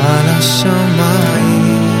מעל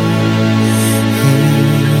השמיים,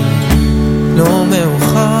 לא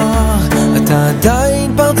מאוחר, אתה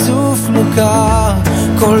עדיין פרצוף מוכר,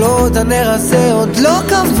 כל עוד הנר הזה עוד לא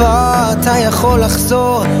קבע, אתה יכול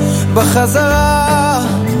לחזור בחזרה,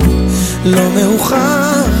 לא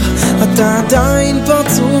מאוחר, אתה עדיין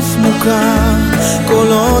פרצוף מוכר, כל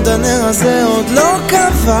עוד הנר הזה עוד לא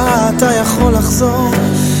קבע, אתה יכול לחזור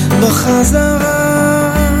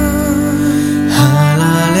בחזרה,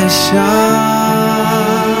 הלאה לשם,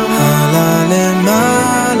 הלאה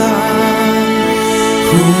למעלה,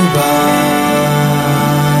 הוא בא.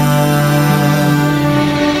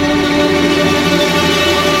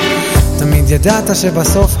 תמיד ידעת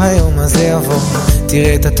שבסוף היום הזה יבוא,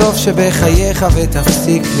 תראה את הטוב שבחייך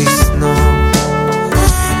ותפסיק לשנוא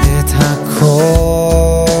את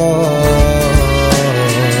הכל,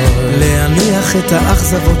 להניח את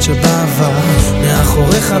האכזבות שבעבר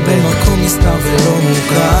מאחוריך במקום מסתר ולא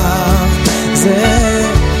מוכר, זה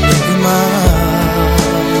נגמר,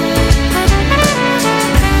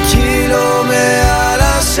 כי לא מעל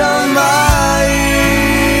השמיים,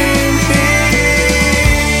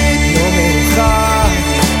 לא מאוחר,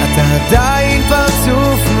 אתה עדיין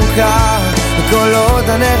פרצוף מוכר, וכל עוד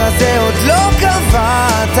הנר הזה עוד לא קבע,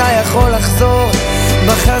 אתה יכול לחזור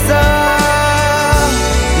בחזרה,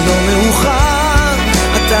 לא מאוחר,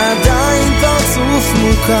 אתה עדיין פרצוף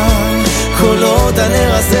מוכר, כל עוד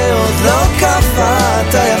הנר הזה עוד לא קבע,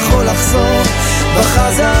 אתה יכול לחזור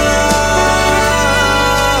בחזרה,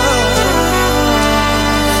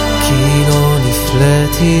 כי לא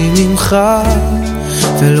נפלאתי ממך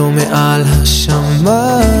ולא מעל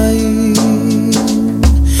השמיים,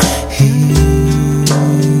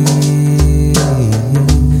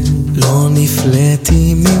 לא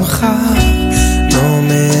נפלאתי ממך לא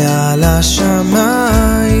מעל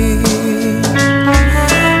השמיים,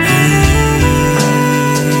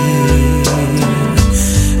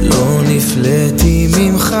 לא נפלאתי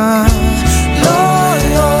ממך לא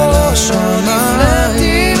מעל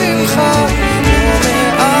השמיים, ממך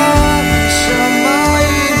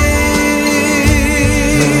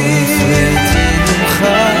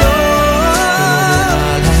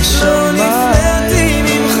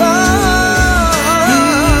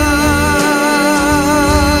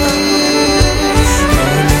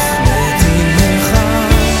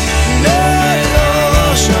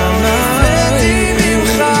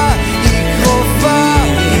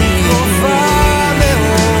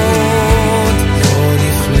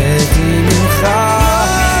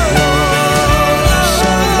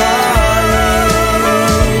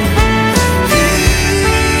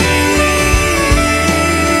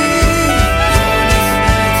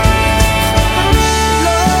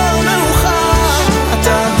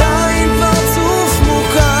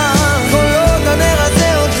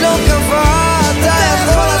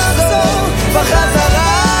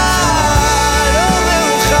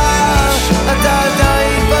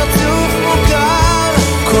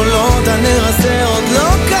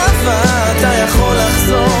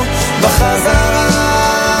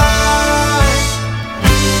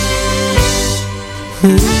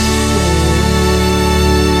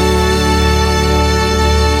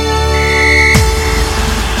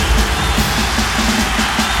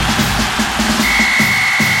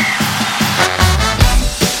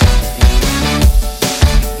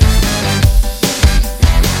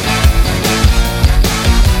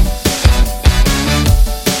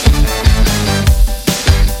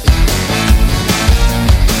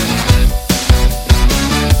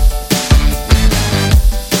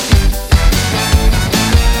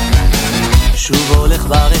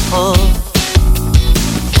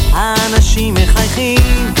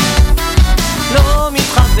חיים, לא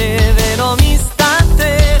מתחבא ולא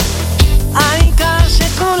מסתתר, העיקר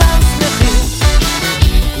שכולם שמחים,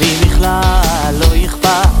 לי בכלל לא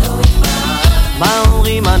אכפת מה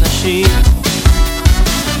אומרים אנשים,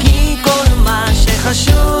 כי כל מה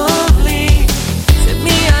שחשוב לי זה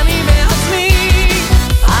מי אני בעצמי.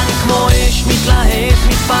 אני כמו אש מתלהב,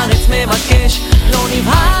 מתפרץ, מבקש, לא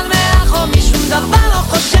נבהל מאחור משום דבר, לא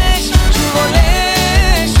חושש, שוב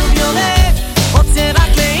עולה, שוב יורד, רוצה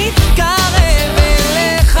רק להתקרב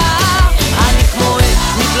אליך. אני כמו אש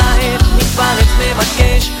מתלהב, מתפרץ,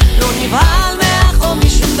 מבקש, לא נבהל מאחור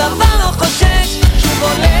משום דבר, לא חושש, שוב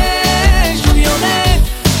עולה, שוב יורד,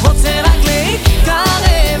 רוצה רק להתקרב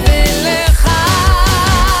אליך.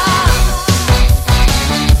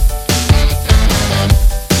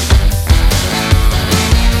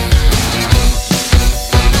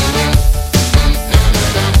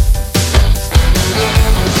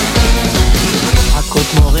 הכל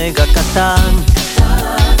כמו רגע קטן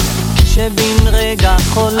שבין רגע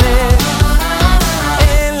חולף,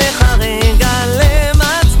 אין לך רגע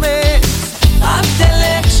למצמץ, רק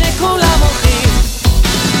תלך שכולם הולכים,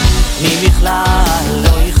 לי בכלל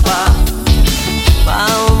לא אכפת מה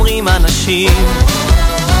אומרים אנשים,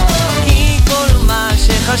 כי כל מה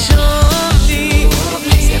שחשוב לי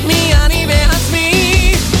זה מי אני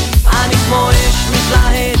בעצמי. אני כמו אש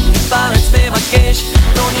מתלהב, מתפרץ, מבקש,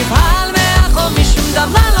 לא נבהל מאחור משום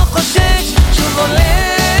דבר, לא חושש, שוב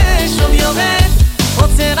עולה, שוב יורד,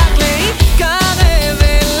 רוצה רק להתקרב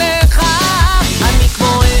אליך. אני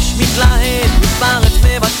כמו אש מתלהב, מתפרץ,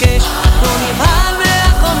 מבקש, לא נבהל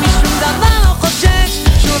מאחור משום דבר, לא חושש,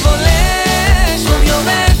 שוב עולה, שוב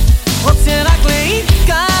יורד, רוצה רק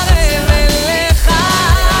להתקרב אליך.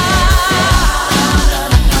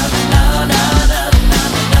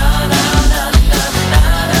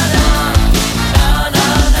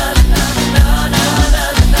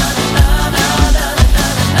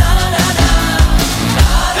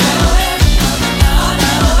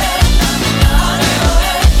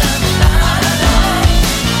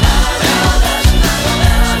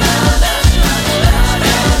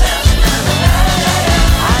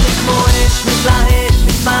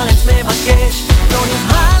 לא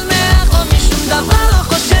נבהל מאחור משום דבר, לא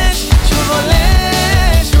חושש, שוב עולה,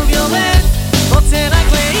 שוב יורד, רוצה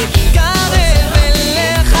רק להתקרב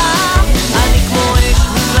אליך. אני כמו אש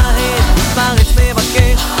מתלהב, מתפרץ,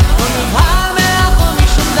 מבקש, לא נבהל מאחור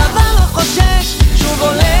משום דבר, לא חושש, שוב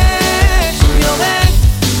עולה, שוב יורד,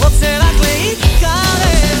 רוצה רק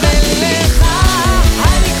להתקרב אליך.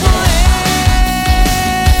 אני כמו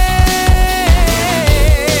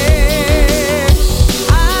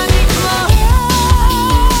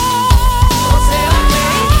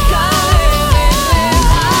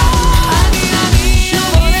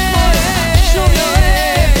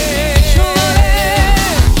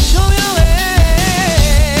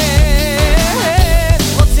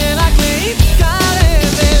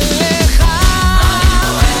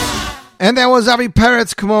And that was Avi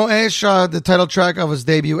Peretz, Kmo Esh, the title track of his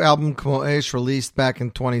debut album, Kmo Esh, released back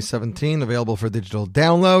in 2017, available for digital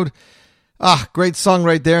download. Great song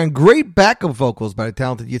right there, and great backup vocals by the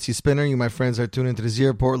talented Yitzi Spinner. You, my friends, are tuned into the Z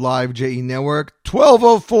Report Live JE Network,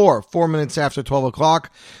 12:04, 4 minutes after 12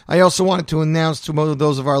 o'clock. I also wanted to announce to most of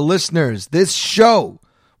those of our listeners, this show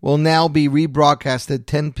will now be rebroadcasted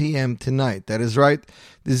 10 p.m. tonight. That is right.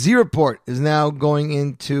 The Z Report is now going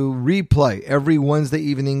into replay every Wednesday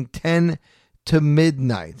evening, 10 to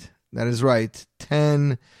midnight. That is right,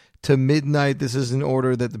 10 to midnight. This is in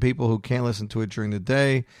order that the people who can't listen to it during the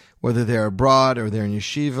day, whether they're abroad or they're in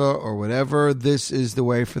yeshiva or whatever, this is the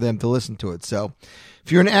way for them to listen to it. So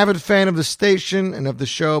if you're an avid fan of the station and of the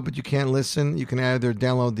show, but you can't listen, you can either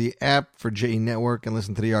download the app for JE Network and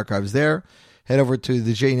listen to the archives there. Head over to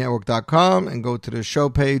thejenetwork.com and go to the show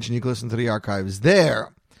page, and you can listen to the archives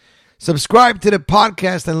there. Subscribe to the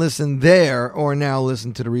podcast and listen there, or now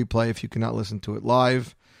listen to the replay if you cannot listen to it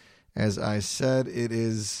live. As I said, it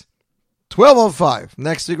is 12:05.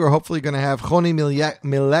 Next week, we're hopefully going to have Choni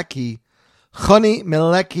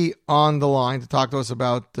Melecki on the line to talk to us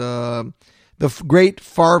about the great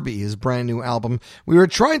Farby, his brand new album. We were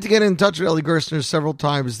trying to get in touch with Eli Gerstner several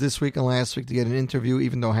times this week and last week to get an interview,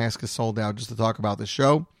 even though Haskell sold out, just to talk about the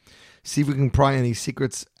show. See if we can pry any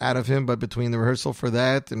secrets out of him. But between the rehearsal for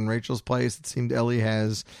that and Rachel's place, it seemed Eli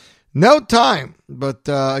has no time. But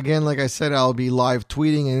again, like I said, I'll be live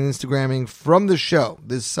tweeting and Instagramming from the show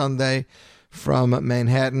this Sunday from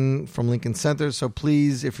Manhattan, from Lincoln Center. So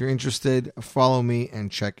please, if you're interested, follow me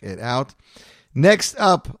and check it out. Next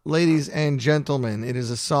up, ladies and gentlemen, it is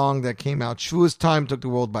a song that came out Shavuos time, took the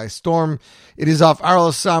world by storm. It is off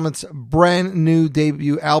Arlo Samet's brand new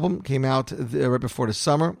debut album, came out right before the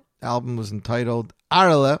summer. The album was entitled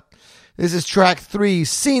Arle. This is track 3,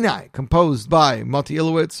 Sinai, composed by Moti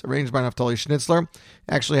Ilowitz, arranged by Naftali Schnitzler.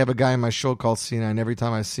 I actually have a guy in my show called Sinai, and every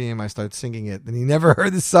time I see him, I start singing it, and he never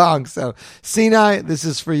heard the song. So, Sinai, this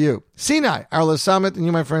is for you. Sinai, Arlo Samet, and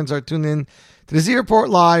you, my friends, are tuned in to the Z Report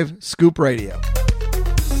Live, Scoop Radio.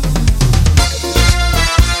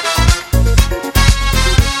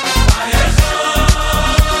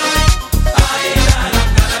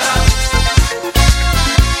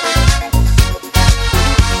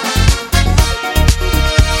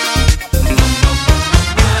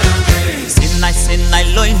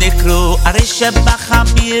 Nekru arische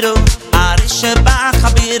bachabiro arische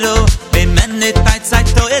bachabiro bimenne taytsay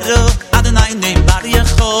toero adonai ne bar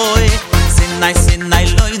yechoy sinai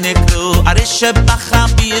loy nekru arische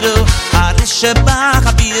bachabiro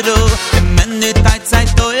bimenne taytsay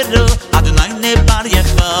toero adonai ne bar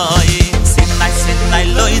yechoy sinai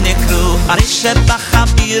loy nekru arische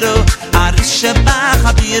bachabiro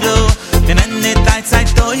bimenne taytsay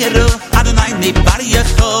toero adonai ne bar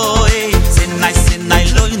yechoy sinai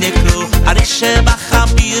loy nekru arische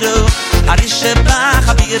bachabiro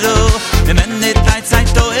bimenne taytsay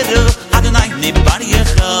toero adonai ne bar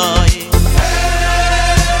yechoy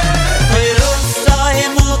pero soy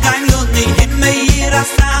mo ganyo ni himmeira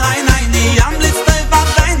sai nai ni amlitz toy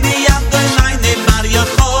vatay ni adonai ne bar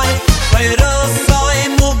yechoy pero soy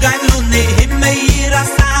mo ganyo ni himmeira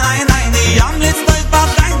sai nai ni amlitz toy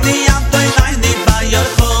vatay ni adonai ne bar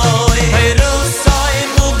yechoy pero soy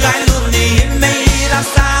mo ganyo ni himmeira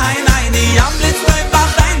sai nai ni amlitz toy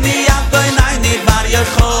vatay ni adonai ne bar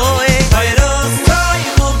yechoy pero soy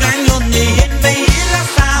mo ganyo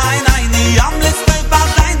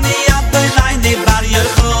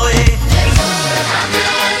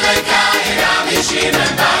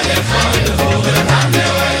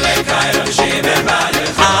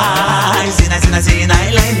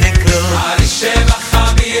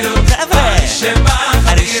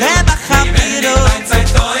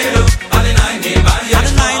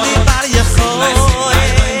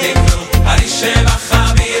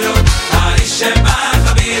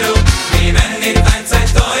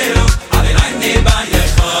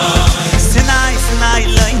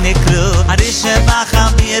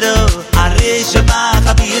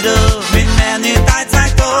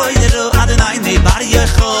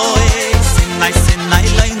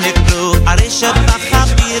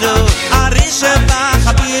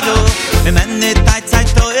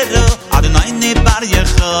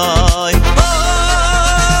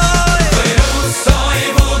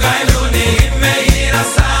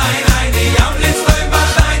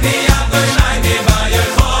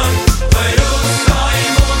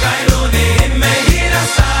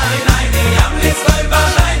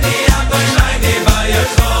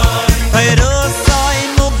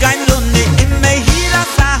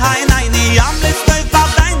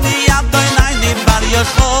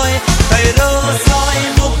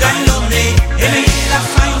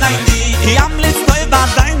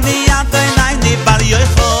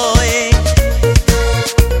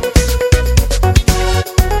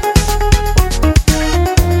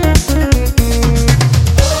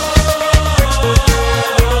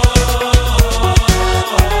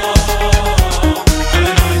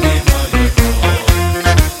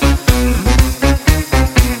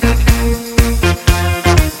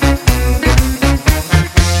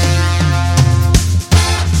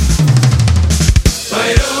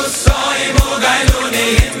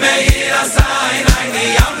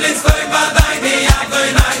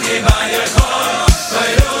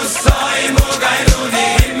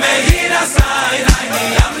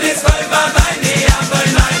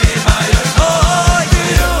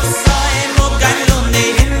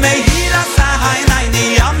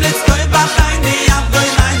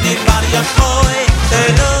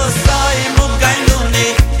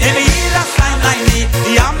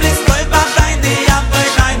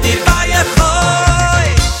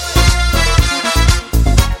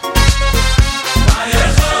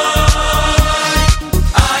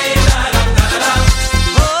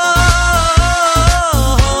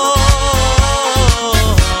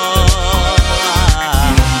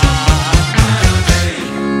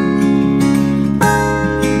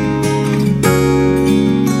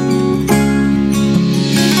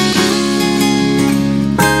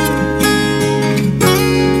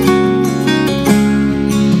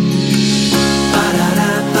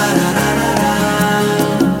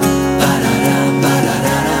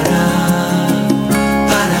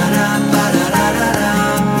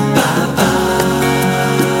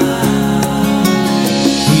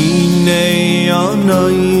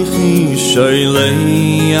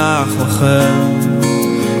lachem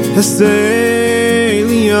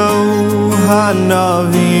Heselio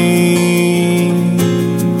hanavi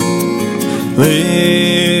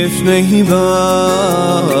Lifnei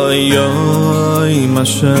v'yoyim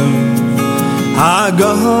Hashem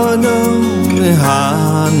Hagano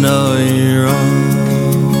v'hanoira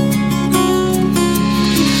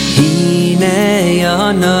Hinei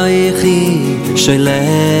anoichi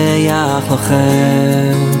sheleach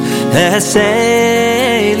lachem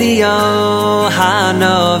Heselio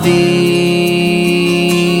hanavi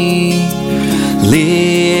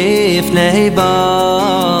Lifnei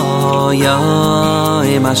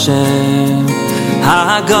v'yoyim Hashem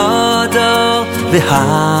Hagadol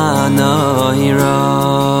v'hanoira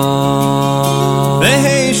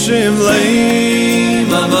V'heishiv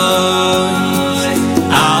leim avos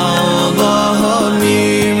al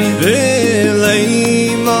vahonim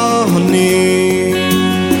v'leim vahonim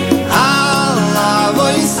al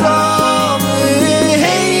avoisam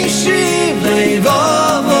v'heishiv leim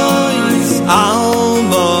avos al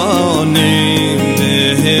vahonim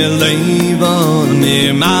v'leim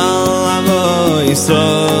vahonim al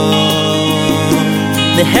avoisam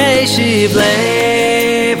V'heishiv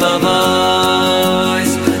leim avos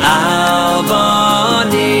al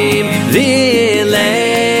vahonim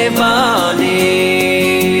v'leim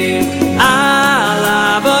vahonim al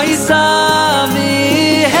avoisam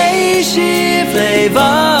v'heishiv leim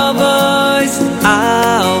avos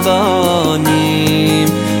al vahonim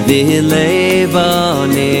v'leim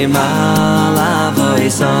vahonim al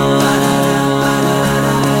avoisam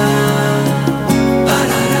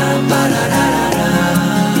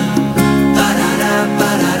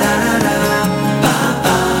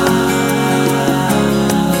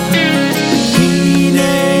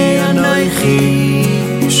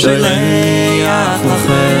Shaleach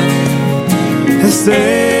lachem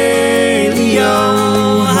Heselio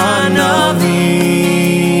hanavi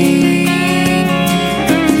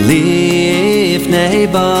Lifnei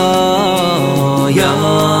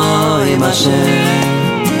v'yoyim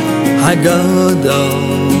Hashem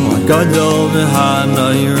Hagadol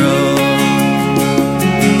v'hanoira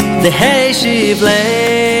V'heishiv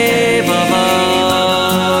leim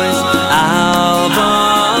avos al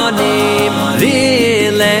vahonim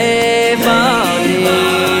v'leim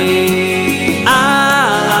vahonim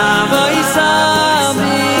al avoisam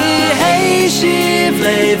v'heishiv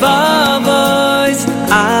leim avos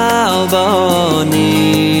al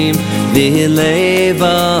vahonim v'leim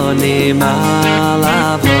vahonim al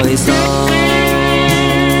avoisam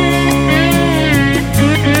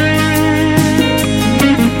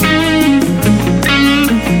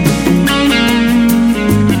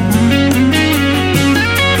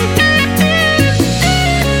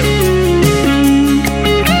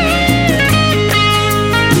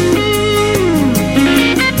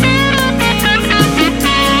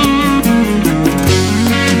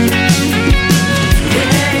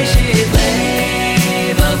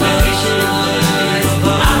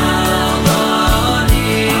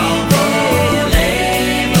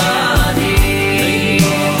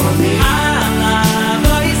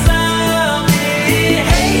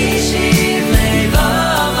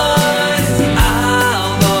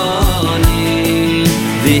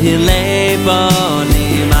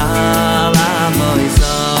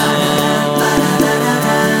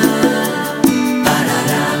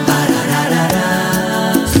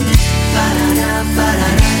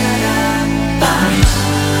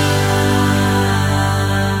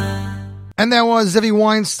And that was Zevi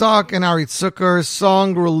Weinstock and Ari Zucker,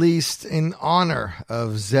 song released in honor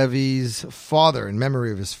of Zevi's father, in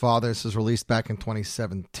memory of his father. This was released back in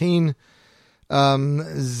 2017.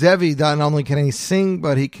 Zevi not only can he sing,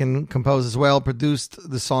 but he can compose as well.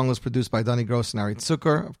 The song was produced by Danny Gross and Ari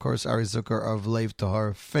Zucker. Of course, Ari Zucker of Lev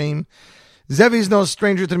Tahor fame. Zevi is no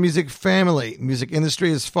stranger to the music family, music industry.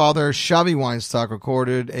 His father, Shavi Weinstock,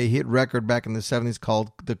 recorded a hit record back in the 70s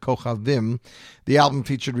called The Kochavim. The album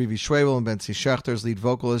featured Rivi Schwebel and Bentzi Schechter as lead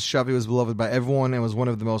vocalist. Shavi was beloved by everyone and was one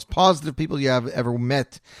of the most positive people you have ever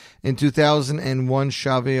met. In 2001,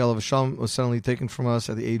 Shavi Alav Shalom was suddenly taken from us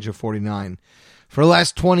at the age of 49. For the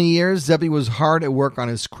last 20 years, Zevi was hard at work on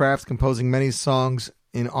his craft, composing many songs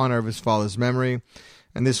in honor of his father's memory.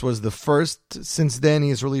 And this was the first. Since then, he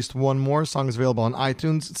has released one more. Song is available on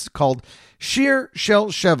iTunes. It's called Shir Shel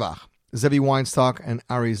Shevach. Zevi Weinstock and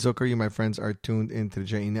Ari Zucker. You, my friends, are tuned into the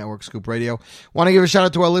JE Network Scoop Radio. Want to give a shout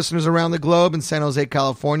out to our listeners around the globe in San Jose,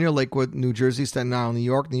 California, Lakewood, New Jersey, Staten Island, New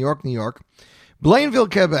York,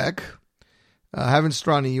 Blainville, Quebec,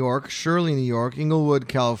 Havenstraw, New York, Shirley, New York, Inglewood,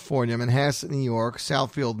 California, Manhasset, New York,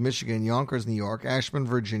 Southfield, Michigan, Yonkers, New York, Ashburn,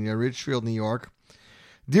 Virginia, Ridgefield, New York,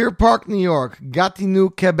 Deer Park, New York, Gatineau,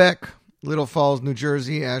 Quebec, Little Falls, New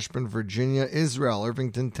Jersey, Ashburn, Virginia, Israel,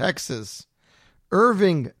 Irvington, Texas,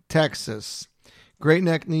 Great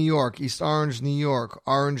Neck, New York, East Orange, New York,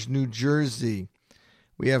 Orange, New Jersey.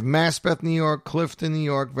 We have Maspeth, New York, Clifton, New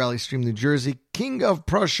York, Valley Stream, New Jersey, King of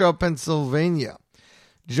Prussia, Pennsylvania,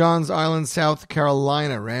 Johns Island, South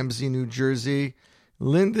Carolina, Ramsey, New Jersey,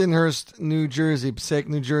 Lindenhurst, New Jersey, Passaic,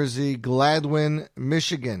 New Jersey, Gladwin,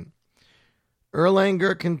 Michigan,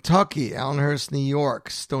 Erlanger, Kentucky, Allenhurst, New York,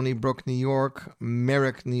 Stony Brook, New York,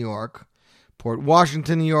 Merrick, New York, Port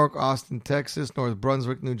Washington, New York, Austin, Texas, North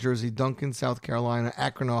Brunswick, New Jersey, Duncan, South Carolina,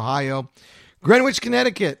 Akron, Ohio, Greenwich,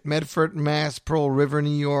 Connecticut, Medford, Mass, Pearl River, New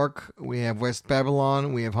York. We have West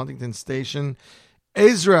Babylon. We have Huntington Station,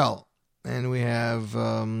 Israel. And we have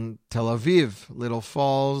Tel Aviv, Little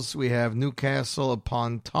Falls. We have Newcastle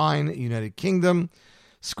upon Tyne, United Kingdom.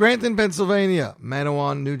 Scranton, Pennsylvania.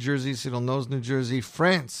 Manawan, New Jersey. Cedar Knolls, New Jersey.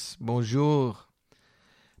 France, bonjour.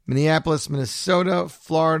 Minneapolis, Minnesota.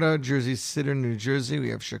 Florida, Jersey City, New Jersey.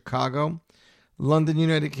 We have Chicago. London,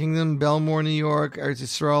 United Kingdom. Belmore, New York. Eretz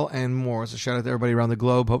Yisrael, and more. So shout out to everybody around the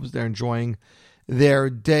globe. Hope they're enjoying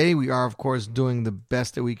their day. We are, of course, doing the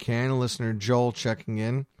best that we can. Listener Joel checking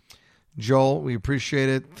in. Joel, we appreciate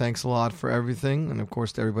it. Thanks a lot for everything. And, of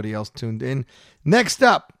course, to everybody else tuned in. Next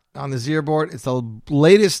up on the Zir board, it's the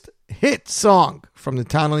latest hit song from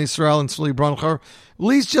Netanel Yisrael and Sruly Bruncher,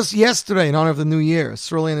 released just yesterday in honor of the new year.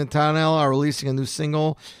 Sruly and Netanel are releasing a new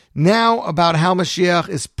single now about how Mashiach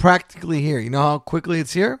is practically here. You know how quickly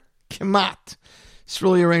it's here? Kemat.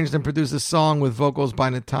 Sruly arranged and produced a song with vocals by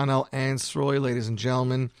Netanel and Sruly, ladies and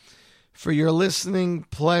gentlemen. For your listening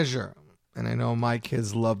pleasure, and I know my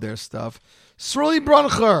kids love their stuff, Sruly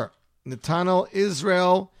Bruncher, Netanel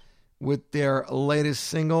Israel, with their latest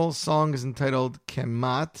single. Song is entitled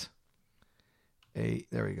Kemat.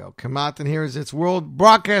 There we go. Kemat, and here is its world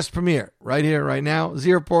broadcast premiere. Right here, right now.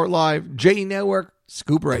 Z Report Live, JE Network,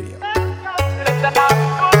 Scoop Radio.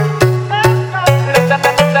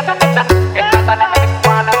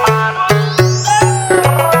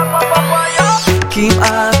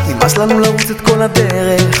 כמעט נמאס לנו לרוץ את כל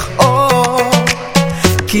הדרך,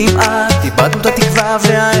 כמעט איבדנו את התקווה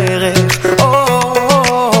והערך,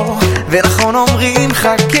 ונכון אומרים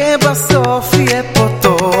חכה בסוף יהיה פה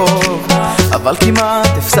טוב, אבל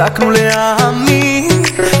כמעט הפסקנו להאמין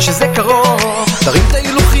שזה קרוב. תרים את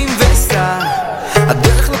ההילוכים וסע,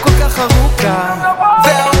 הדרך לא כל כך ארוכה,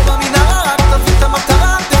 והאור במנהרה רק תביא את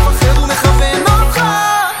המטרה, תפחד ומכוון אותך.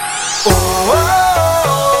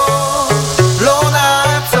 לא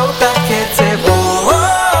נעצור את הקצב,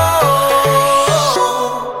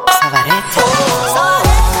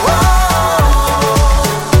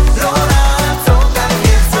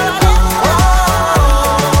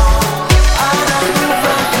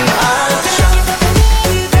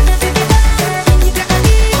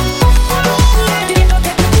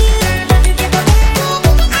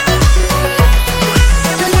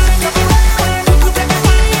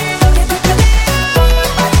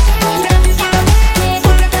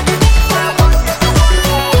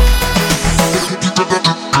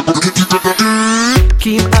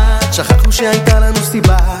 כמעט שכחנו שהייתה לנו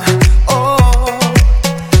סיבה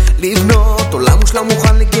לבנות עולם מושלם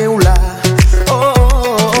מוכן לגאולה,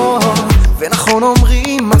 ונכון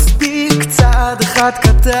אומרים מספיק צעד אחד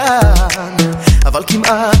קטן, אבל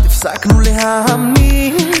כמעט הפסקנו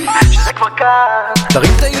להאמין שזה כבר כאן.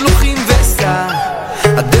 תרים את ההילוכים וסע,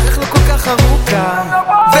 הדרך לא כל כך ארוכה,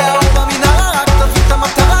 והאור במנהרה רק תביא את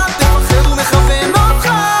המטרה, תפחד ומכוון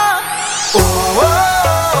אותך.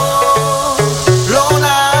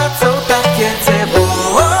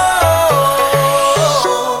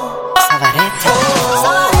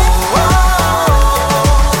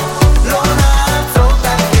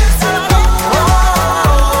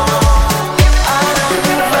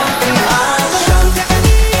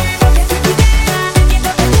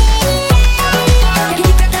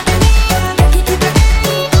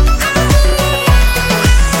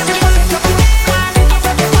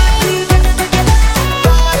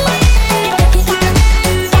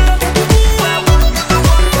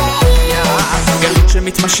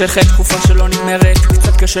 מתמשכת, תקופה שלא נגמרת,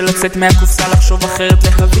 קצת קשה לצאת מהקופסה, לחשוב אחרת,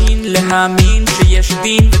 להאמין שיש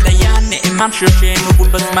דין ודיין נאמן שיושנו בול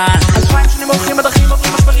בזמן. 2000 שנים הולכים בדרכים,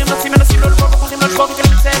 עוברים משברים, רצים מנסים לא לבוא בפחים, לא לשבור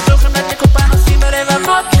וכן מצאת, לא יכולים להדליק אותה, נוסעים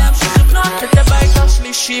בלבבות, להמשיך לבנות את הבית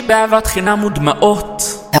השלישי באהבת חינם ודמעות.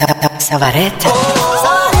 סברטה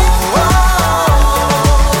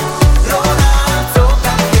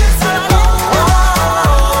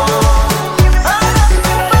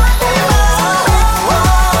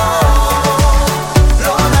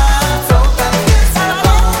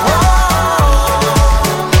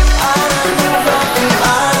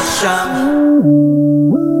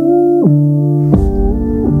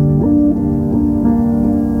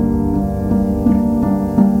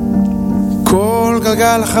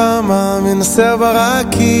הגל החמה מנסר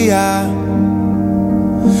ברקיע,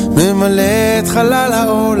 ממלא את חלל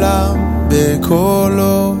העולם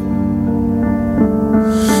בקולו,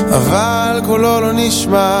 אבל קולו לא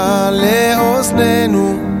נשמע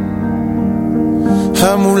לאוזננו,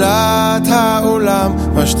 המולת העולם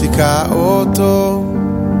משתיקה אותו.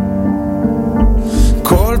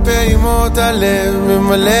 כל פעימות הלב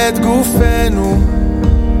ממלא את גופנו,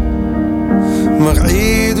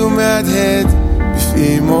 מרעיד ומהדהד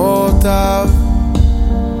בפעימותיו,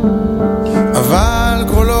 אבל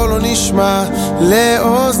קולו לא נשמע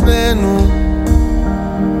לאוזננו,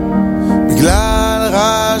 בגלל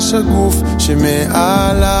רעש הגוף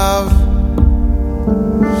שמעליו.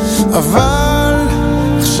 אבל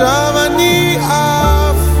עכשיו אני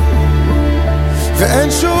עף,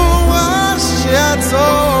 ואין שום רעש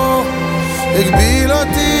שיעצור, הגביל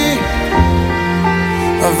אותי.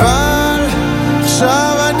 אבל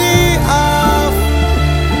עכשיו אני עף,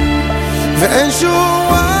 ואין שום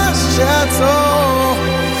רעש שיעצור,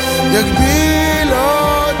 יגביל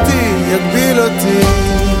אותי, יגביל אותי.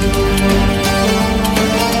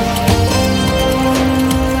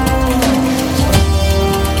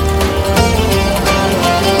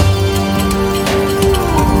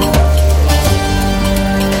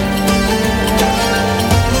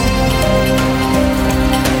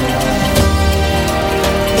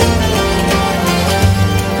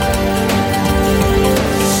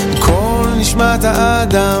 נשמת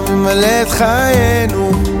האדם ממלא את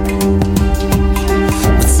חיינו,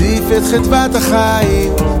 מציף את חדוות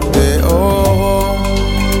החיים באור,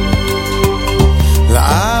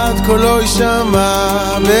 לעד קולו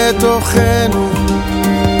יישמע בתוכנו,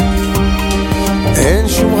 אין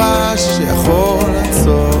שום רעש שיכול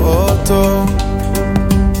לעצור אותו.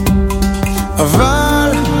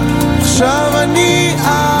 אבל עכשיו אני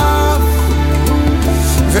עף,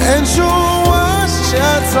 ואין שום רעש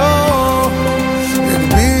שיעצור,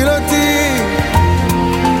 יגביל אותי.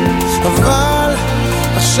 אבל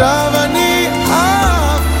עכשיו אני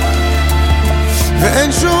עף,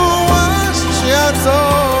 ואין שום רעש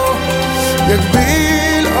שיעצור,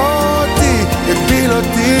 יגביל אותי, יגביל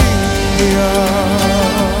אותי.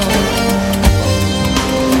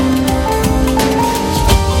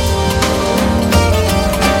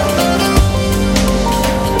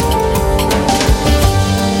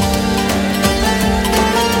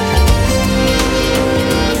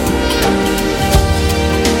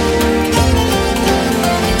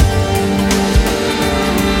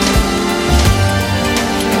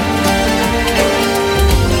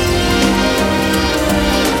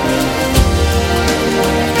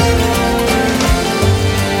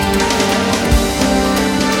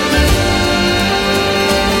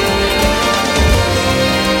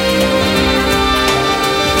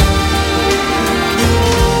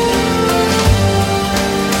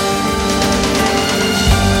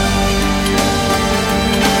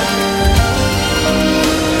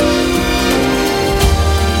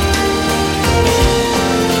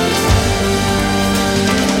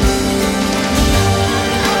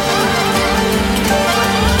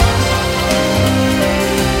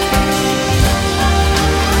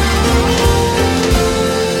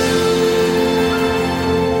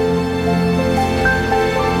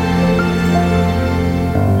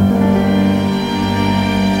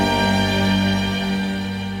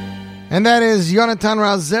 And that is Yonatan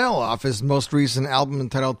Razel off his most recent album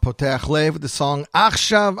entitled Poteach Lev with the song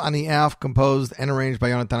Achshav Ani Af, composed and arranged by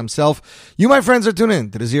Yonatan himself. You, my friends, are tuned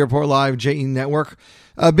in to the Z Report Live JE Network.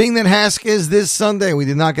 Being that Hask is this Sunday, we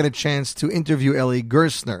did not get a chance to interview Ellie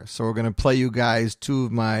Gerstner, so we're going to play you guys two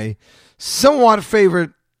of my somewhat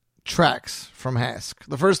favorite tracks from Hask.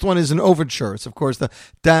 The first one is an overture. It's, of course, the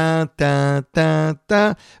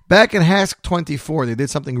da-da-da-da. Back in Hask 24, they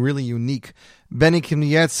did something really unique. Benny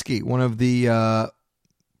Knietsky, one of the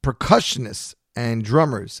percussionists and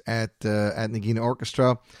drummers at Nagina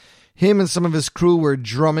Orchestra, him and some of his crew were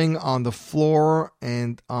drumming on the floor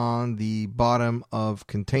and on the bottom of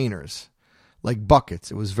containers, like buckets.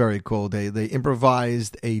 It was very cool. They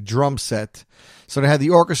improvised a drum set. So they had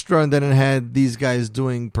the orchestra, and then it had these guys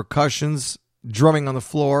doing percussions, drumming on the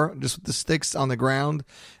floor, just with the sticks on the ground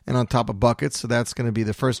and on top of buckets. So that's going to be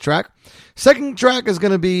the first track. Second track is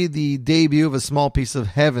going to be the debut of A Small Piece of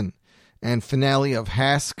Heaven and finale of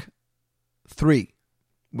Hask 3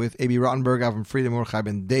 with A.B. Rottenberg, Avram Frieden, Mordechai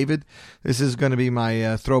Ben David. This is going to be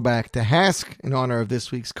my throwback to Hask in honor of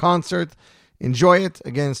this week's concert. Enjoy it.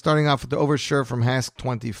 Again, starting off with the overture from Hask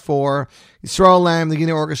 24. Yisrael Lam, the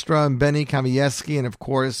Nagina Orchestra, and Benny Kamievsky, and of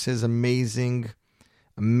course his amazing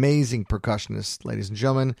percussionist, ladies and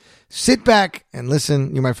gentlemen. Sit back and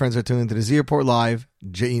listen. You, my friends, are tuned into the Z Report Live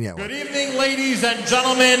JE Network. Good evening, ladies and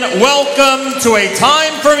gentlemen, welcome to A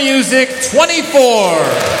Time for Music 24.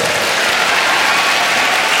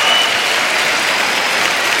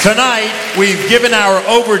 Tonight, we've given our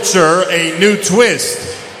overture a new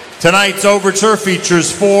twist. Tonight's overture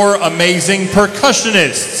features 4 amazing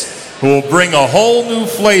percussionists who will bring a whole new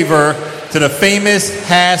flavor to the famous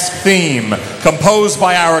Hask theme, composed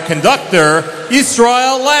by our conductor,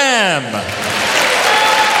 Israel Lamb.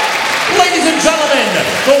 Ladies and gentlemen,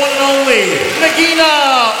 the one and only Nagina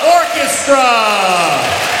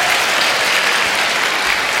Orchestra.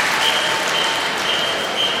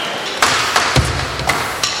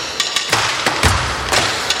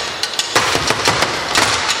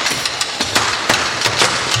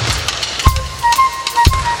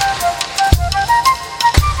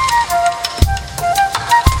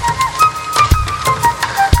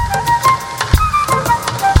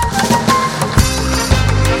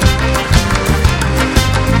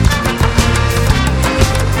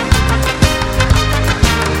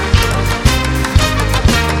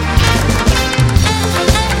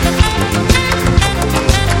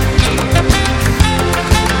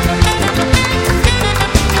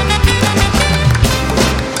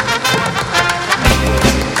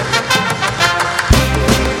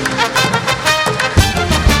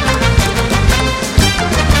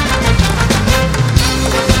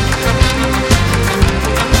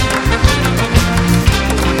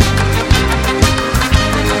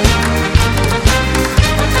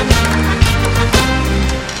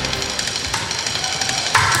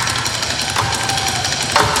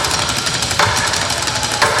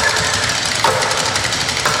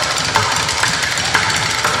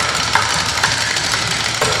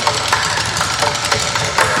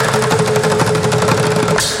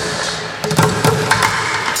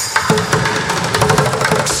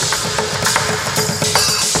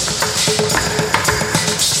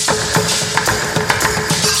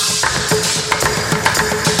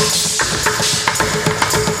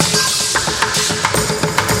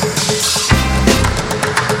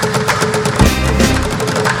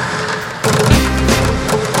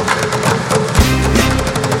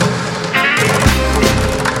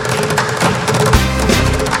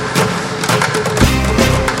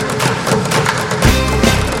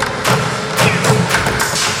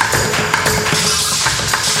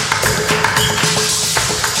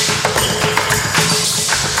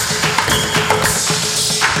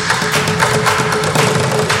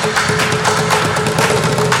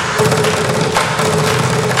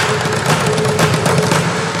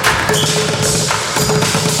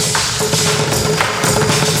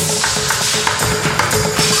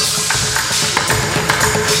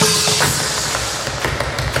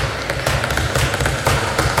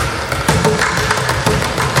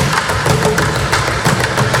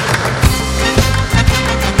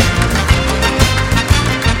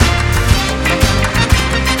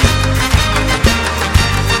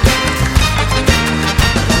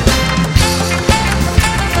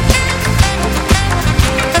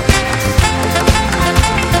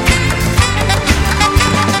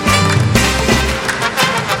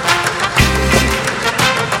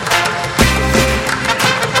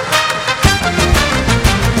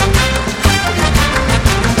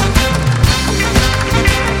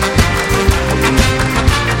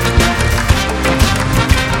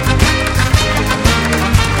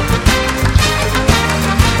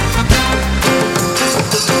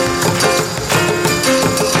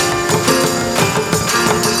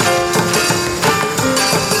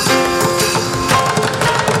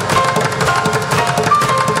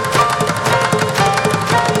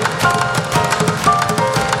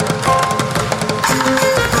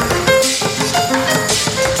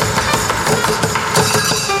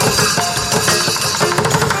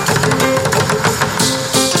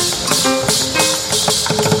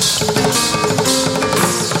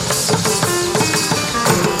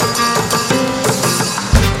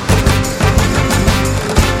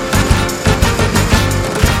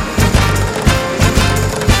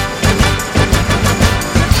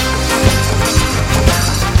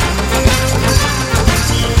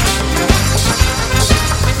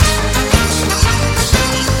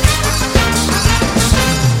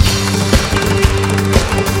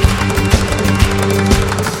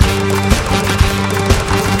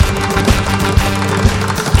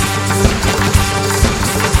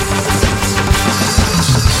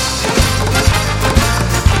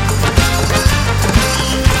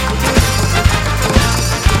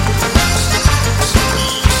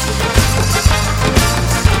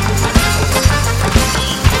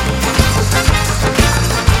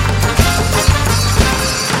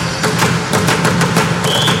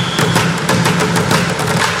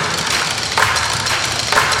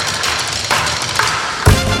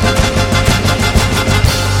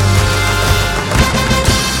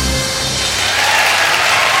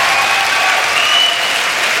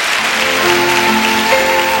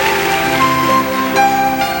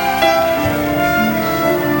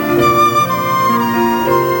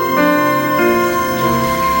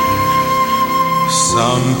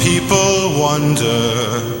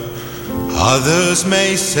 Others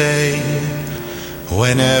may say,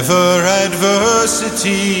 whenever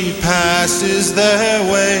adversity passes their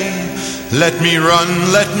way, let me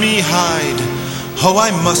run, let me hide. Oh,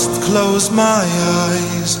 I must close my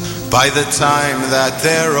eyes. By the time that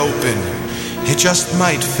they're open, it just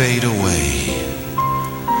might fade away.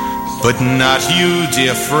 But not you,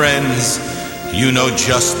 dear friends. You know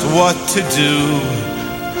just what to do.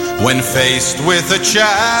 When faced with a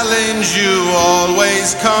challenge, you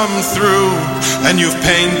always come through. And you've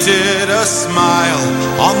painted a smile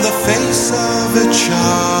on the face of a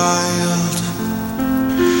child,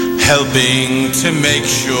 helping to make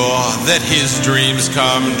sure that his dreams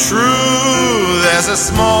come true. There's a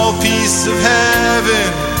small piece of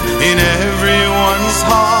heaven in everyone's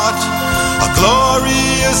heart, a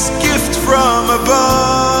glorious gift from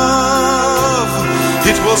above.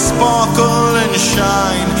 It will sparkle and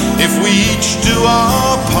shine if we each do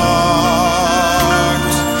our part,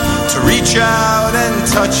 to reach out and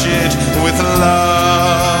touch it with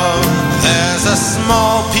love. There's a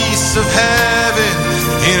small piece of heaven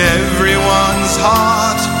in everyone's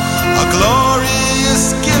heart, a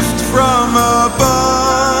glorious gift from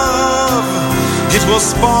above. It will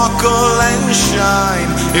sparkle and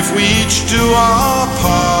shine if we each do our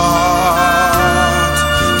part,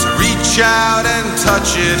 to reach out and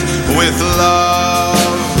touch it with love.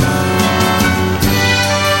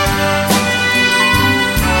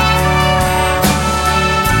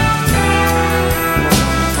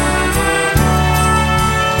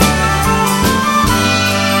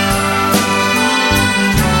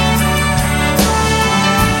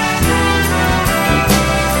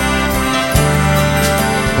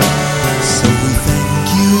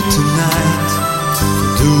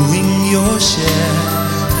 Your share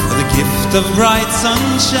for the gift of bright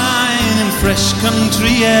sunshine and fresh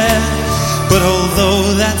country air. But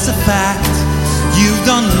although that's a fact, you've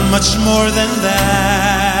done much more than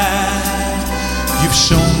that. You've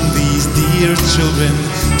shown these dear children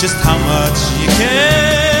just how much you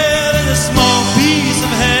care. And a small piece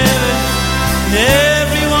of heaven in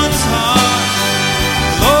everyone's heart,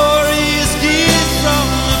 glorious gift from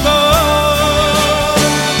above.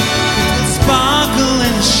 It will sparkle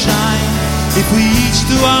and shine if we each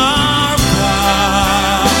do our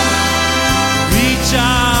part, reach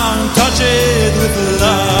out and touch it with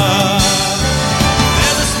love.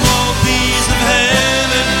 There's a small piece of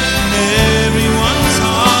heaven in everyone's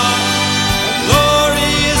heart, a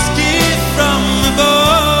glorious gift from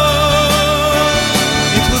above.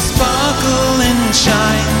 It will sparkle and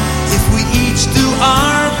shine if we each do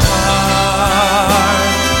our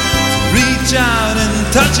part, reach out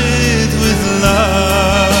and touch it with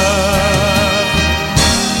love.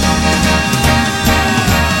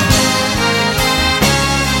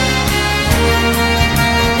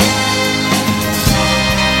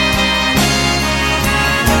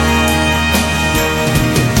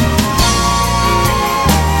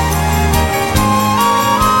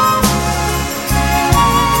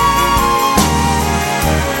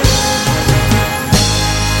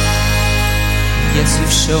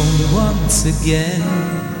 Shown once again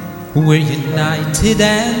we're united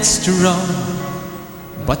and strong,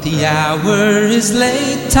 but the hour is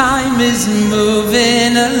late, time is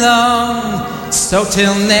moving along. So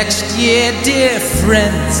till next year, dear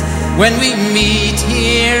friends, when we meet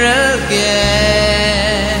here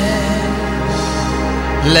again,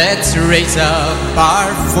 let's raise up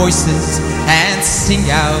our voices and sing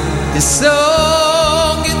out this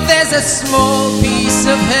song. There's a small piece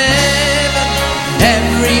of heaven,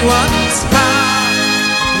 everyone's heart,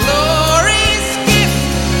 glorious gift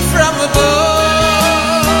from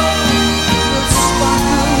above. It will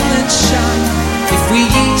sparkle and shine if we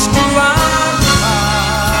each do our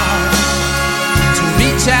part, to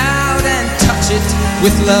reach out and touch it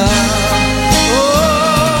with love.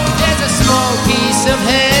 Oh, there's a small piece of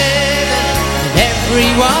heaven in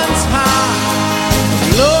everyone's heart,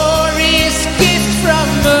 a glorious gift from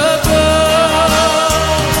above.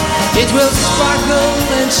 It will sparkle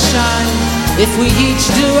and shine if we each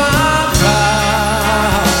do our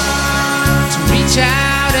part, to reach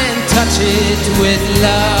out and touch it with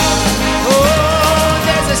love. Oh,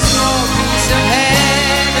 there's a small piece of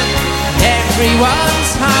heaven in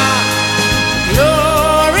everyone's heart,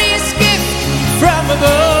 glorious gift from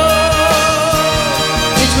above.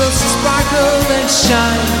 It will sparkle and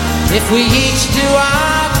shine if we each do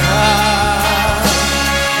our part,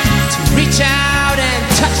 to reach out and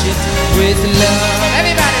touch it with love.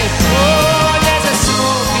 Everybody, oh, there's a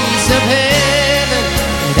small piece of heaven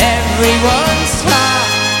in everyone's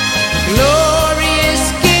heart, glorious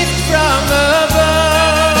gift from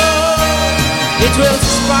above. It will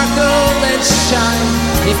sparkle and shine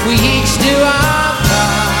if we each do our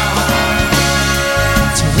part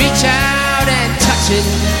to reach out and touch it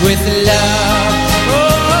with love.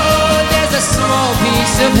 Oh, there's a small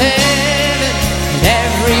piece of heaven in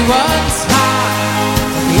everyone's heart,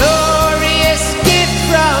 a glorious gift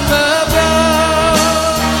from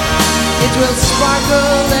above. It will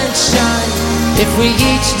sparkle and shine if we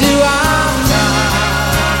each do our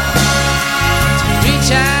part to reach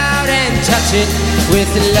out and touch it with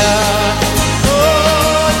love.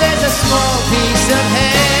 Oh, there's a small piece of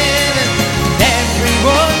heaven in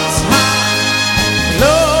everyone's heart, a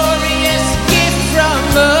glorious gift from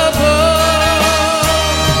above.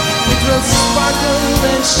 It will sparkle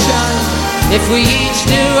and shine if we each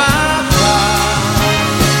do our part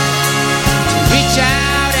to reach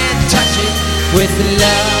out and touch it with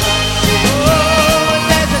love. Oh,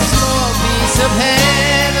 there's a small piece of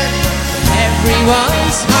heaven in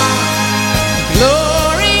everyone's heart, a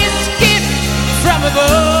glorious gift from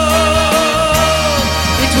above.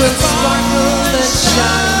 It will sparkle and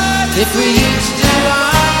shine if we each do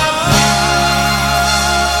our part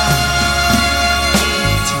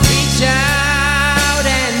to reach out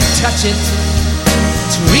and touch it,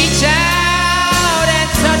 to reach out and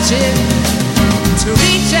touch it, to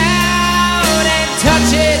reach out and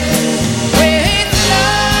touch it with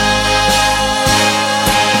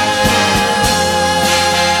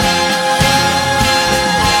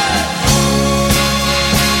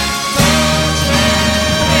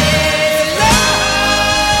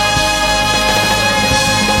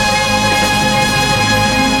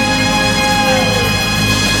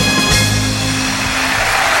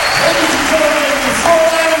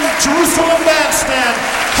Jerusalem Bandstand,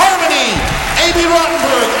 Harmony, A.B.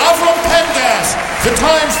 Rottenberg, Avram Pengas, the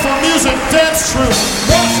Times for Music Dance Troupe,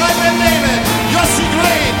 Mordechai Ben David, Yossi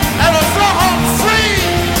Green, and Avraham Free!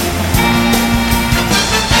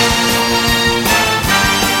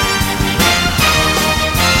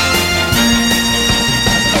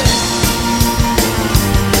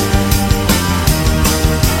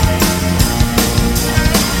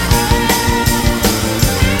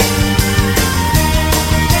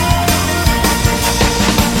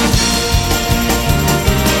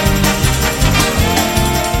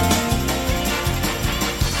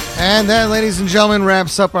 And that, ladies and gentlemen,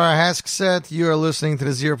 wraps up our Hask set. You are listening to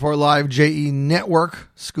the Z Report Live JE Network,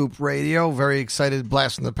 Scoop Radio. Very excited,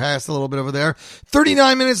 blast from the past a little bit over there.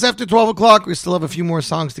 39 minutes after 12 o'clock. We still have a few more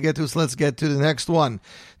songs to get to, so let's get to the next one.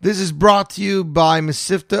 This is brought to you by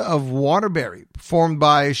Mesivta of Waterbury, performed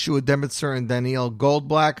by Shua Demitzer and Danielle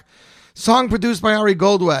Goldblack. Song produced by Ari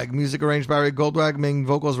Goldwag, music arranged by Ari Goldwag, main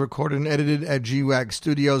vocals recorded and edited at G-Wag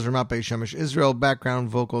Studios, Ramat Beit Shemesh, Israel. Background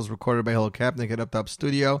vocals recorded by Hillel Kapnick at Up Top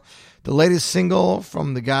Studio. The latest single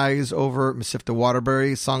from the guys over Mesivta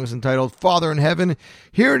Waterbury, song is entitled Father in Heaven.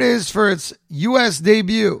 Here it is for its U.S.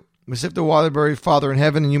 debut. Mesivta Waterbury, Father in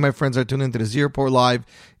Heaven, and you, my friends, are tuned into the Z Report Live,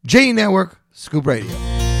 JE Network, Scoop Radio.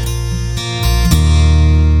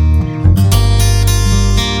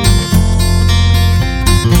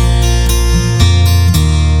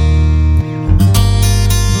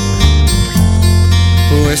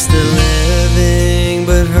 We're still living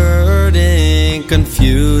but hurting,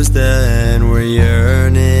 confused and we're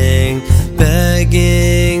yearning,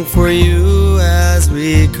 begging for you as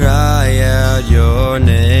we cry out your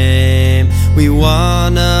name. We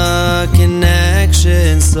want a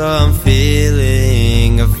connection, some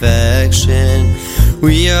feeling, affection.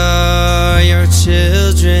 We are your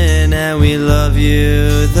children and we love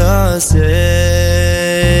you the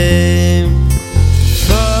same.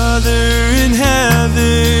 Father in heaven,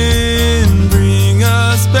 bring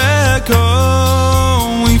us back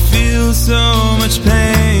home. We feel so much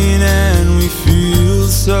pain and we feel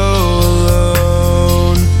so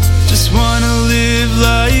alone. Just wanna live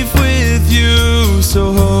life with you,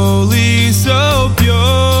 so holy, so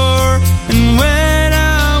pure. And when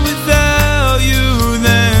I'm without you,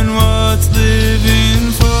 then what's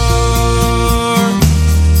living for?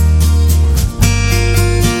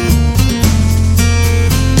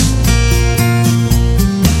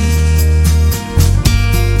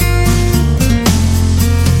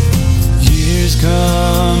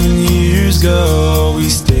 Go, we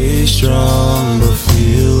stay strong but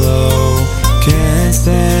feel low. Can't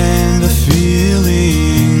stand the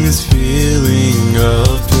feeling, this feeling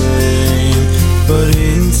of pain. But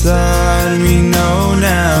inside we know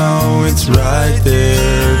now it's right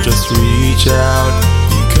there. Just reach out,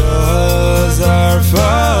 because our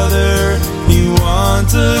Father, He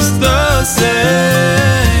wants us the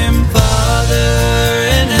same. Father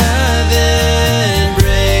in heaven,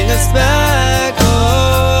 bring us back home.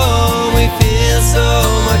 So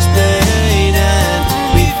much pain and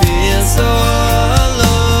we feel so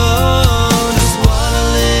alone.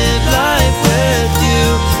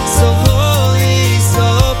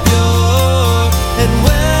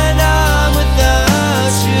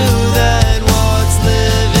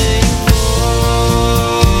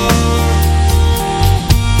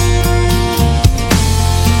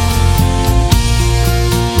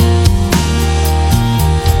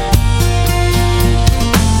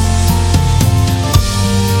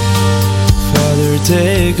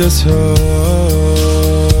 us home.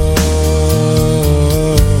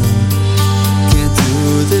 Can't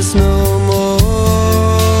do this no more.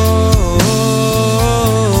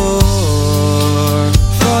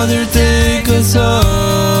 Father, take us home.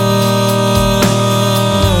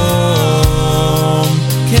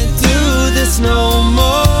 Can't do this no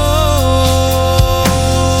more.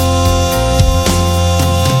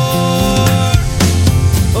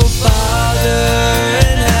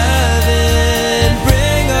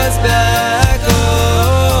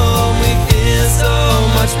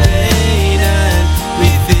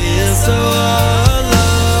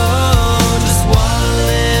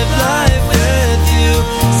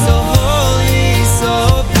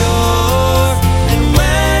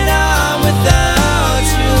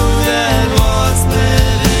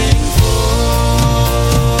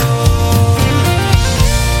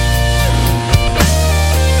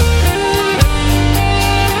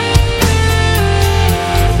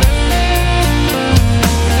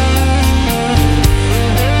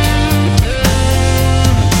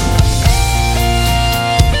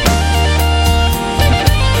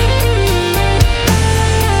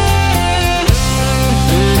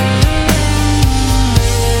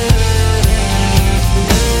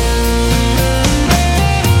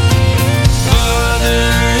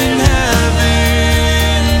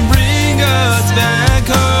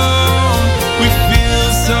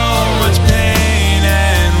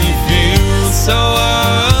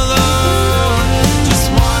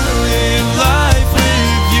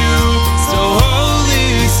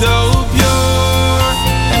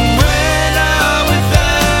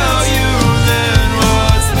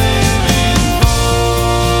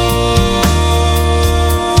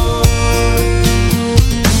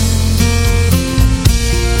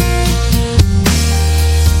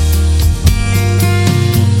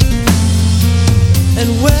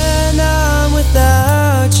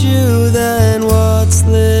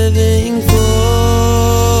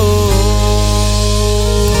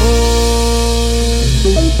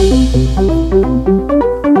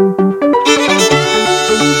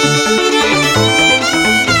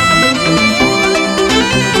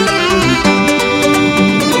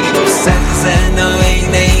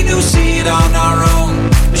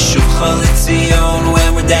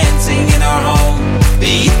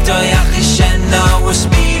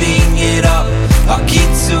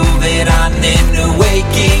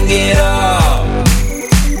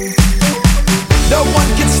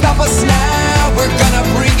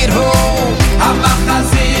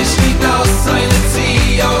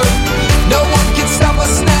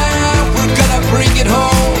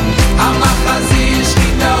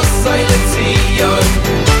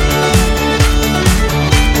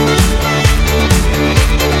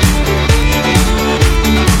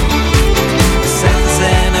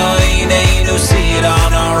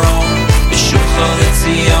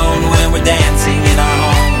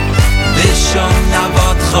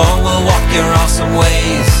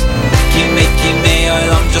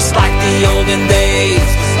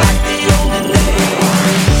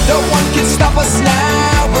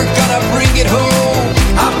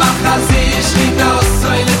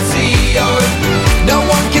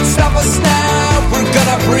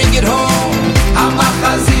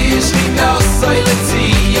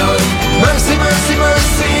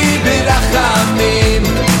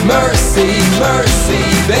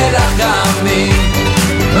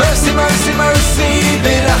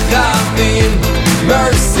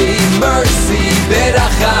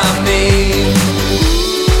 Berachamim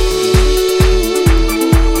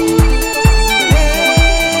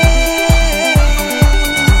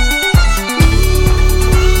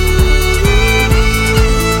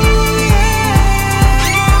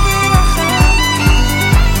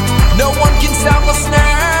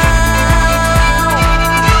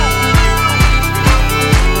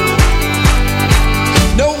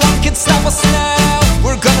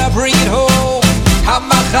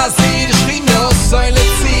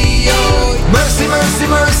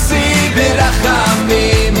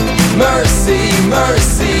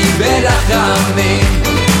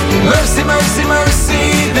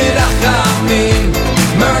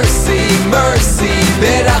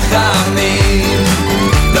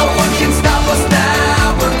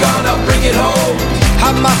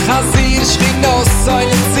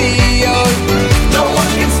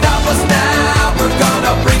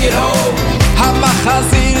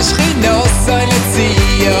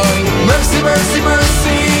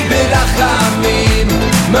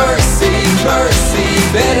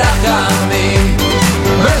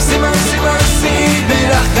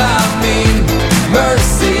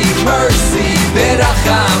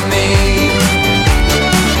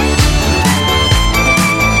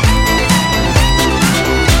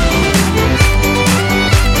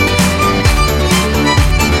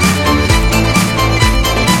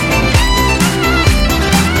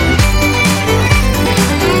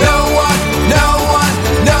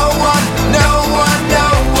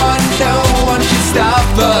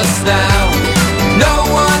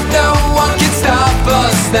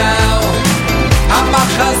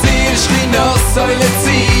soy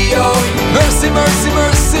lezion. Mercy, mercy,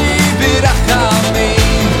 mercy,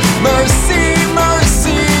 birachamim. Mercy,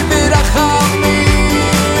 mercy,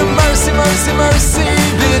 birachamim. Mercy, mercy, mercy,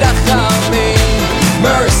 birachamim.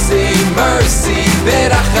 Mercy, mercy,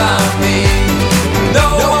 birachamim. No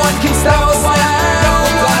one can stop us now.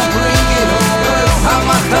 God bring it home.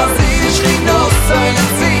 Hamachazir shchino soy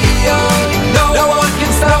lezion. No one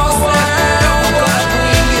can stop us now. God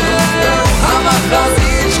bring it home.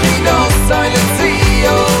 Hamachazir shchino soy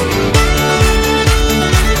lezion.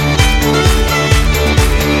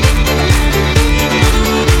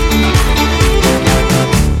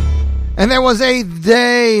 And there was Eighth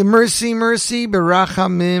Day, Mercy, Mercy,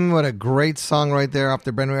 Berachamim. What a great song right there off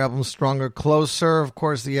the brand new album, Stronger, Closer. Of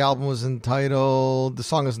course, the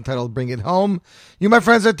song is entitled Bring It Home. You, my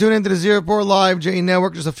friends, are tuned into the Z Report Live, J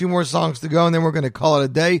Network. Just a few more songs to go, and then we're going to call it a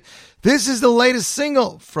day. This is the latest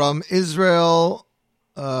single from Israel.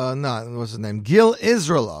 What's his name? Gil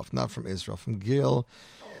Israelov. Not from Israel, from Gil.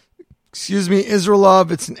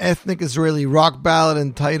 Israelov. It's an ethnic Israeli rock ballad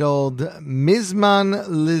entitled Mizman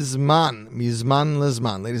Lizman. Mizman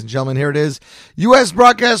Lizman. Ladies and gentlemen, here it is. U.S.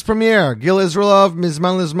 broadcast premiere. Gil Israelov,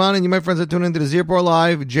 Mizman Lizman. And you, my friends, are tuned into the Z Report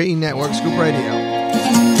Live, JE Network, Scoop Radio.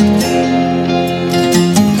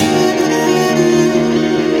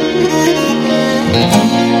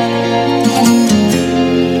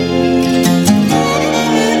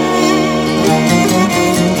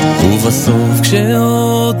 ובסוף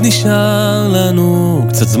כשעוד נשאר לנו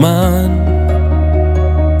קצת זמן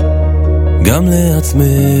גם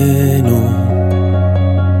לעצמנו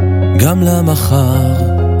גם למחר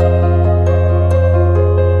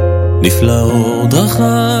נפלא עוד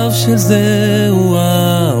רחב שזהו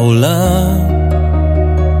העולם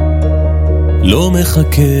לא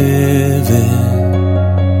מחכה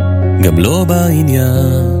וגם לא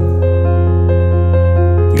בעניין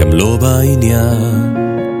גם לא בעניין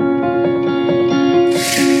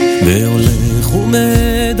והולך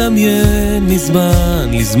ומדמיין מזמן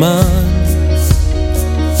לזמן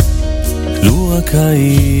לו רק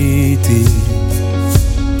הייתי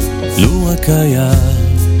לו רק היה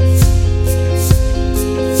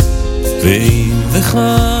ואם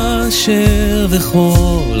וחשר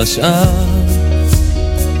וכל השאר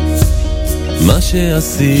מה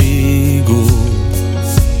שעשיגו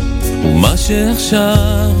ומה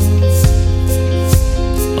שעכשיו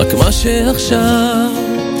רק מה שעכשיו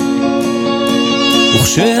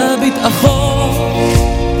וכשהביטחון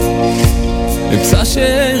אמצע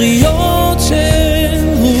שאריות של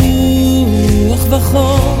רוח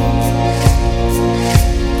וחור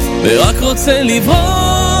ורק רוצה לברוח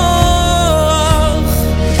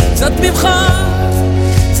קצת ממך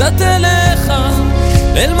קצת אליך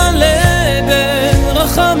אל מלא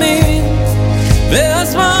ברחמים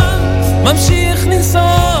והזמן ממשיך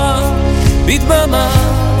לנסוע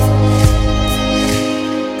בדממה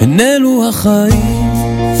הן אלו החיים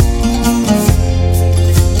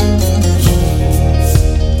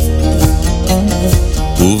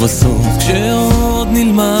ובסוף כשעוד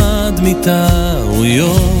נלמד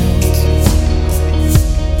מטעויות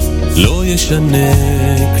לא ישנה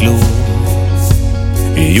כלום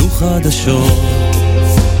יהיו חדשות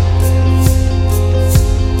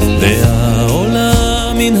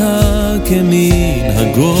והעולם ינהג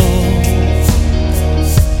כמנהגו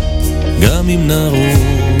גם אם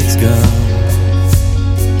נרוץ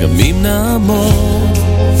גם אם נעמוד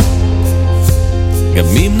גם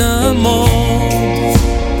אם נעמוד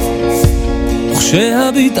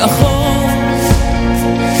וכשהביטחון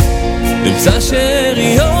נמצא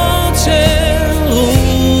שאריות של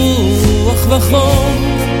רוח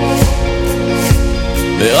וחום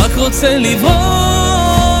ורק רוצה לברוח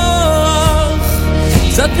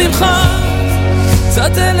קצת ממך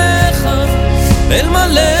קצת אליך אל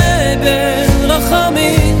מלא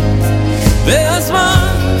ברחמים והזמן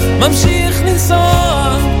ממשיך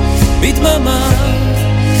לנסוע בדממה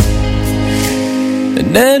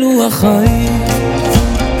איננו החיים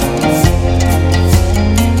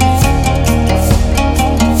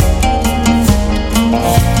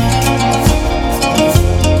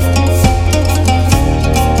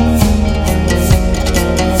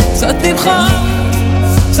קצת ממך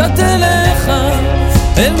קצת אליך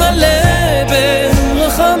אל מלא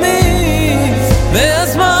ברחמים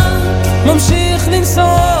והזמן ממשיך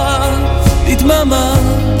לנסוע בדממה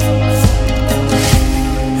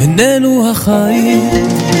איננו החיים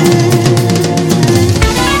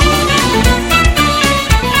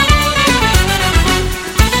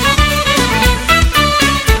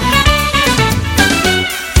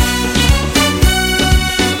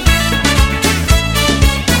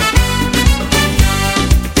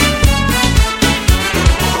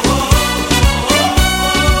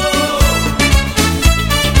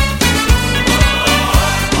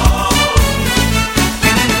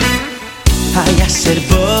Hayasher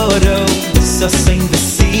boro so sing the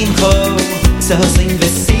simcho so sing the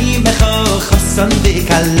simcho Chassan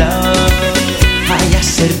v'kala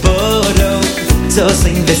Hayasher boro so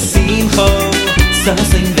sing the simcho so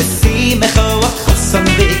sing the simcho Chassan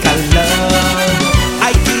v'kala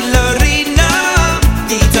Ay kilorina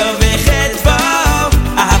Dito v'chedvo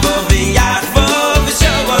Avo v'yachvo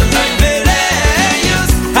V'shovol noy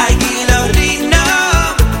v'reyus Ay kilorina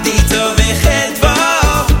Dito v'chedvo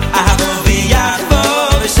Avo v'yachvo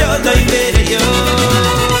V'shovol noy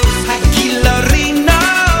v'reyus Ay kilorina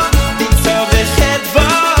Dito v'chedvo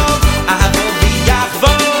Avo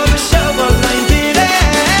v'yachvo V'shovol noy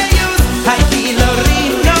v'reyus Ay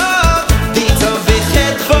kilorina Dito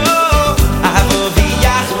v'chedvo Avo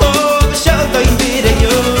v'yachvo V'shovol noy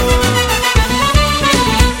v'reyus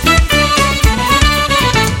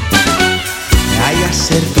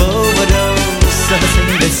Hayasher boro so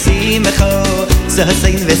sing the simcho so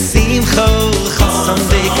sing the simcho Chassan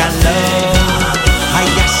v'kala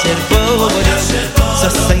Hayasher boro so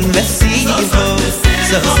sing the simcho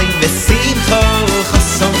so sing the simcho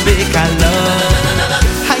Chassan v'kala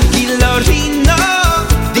Hay kilorina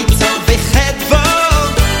Dito v'chedvo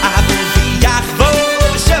Avo v'yachvo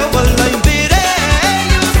V'shovol noy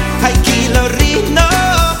v'reyus Hay kilorina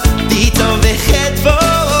Dito v'chedvo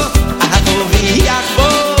Avo v'yachvo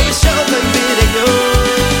V'shovol noy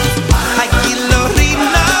v'reyus Hay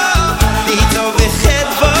kilorina Dito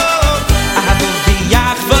v'chedvo Avo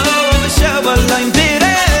v'yachvo V'shovol noy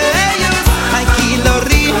v'reyus Hay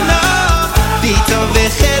kilorina Dito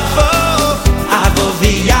v'chedvo Avo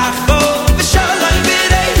v'yachvo V'shovol noy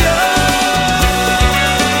v'reyus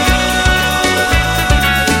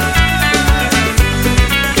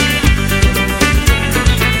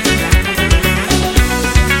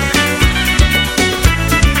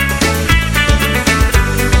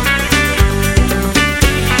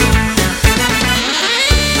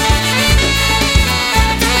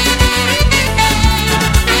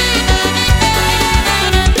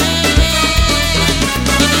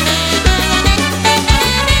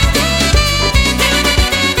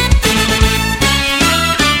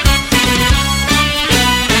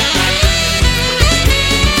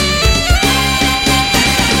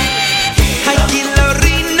Hay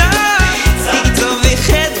kilorina Dito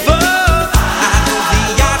v'chedvo Avo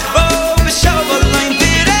v'yachvo V'shovol noy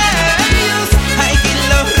v'reyus Hay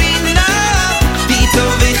kilorina Dito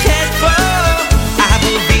v'chedvo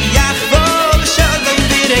Avo v'yachvo V'shovol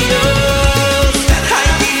noy v'reyus Hay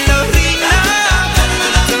kilorina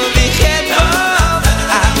Dito v'chedvo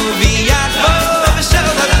Avo v'yachvo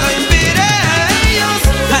V'shovol noy v'reyus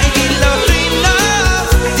Hay kilorina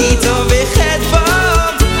Dito v'chedvo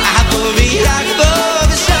Avo v'yachvo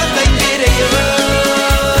V'shovol noy v'reyus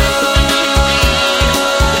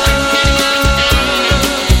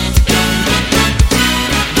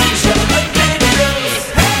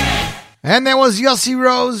And that was Yossi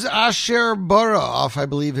Rose Asher Bara off, I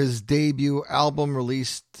believe, his debut album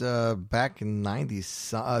released back in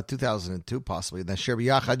 2002, possibly. Then Asher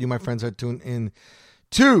B'Yachad, you, my friends, are tuned in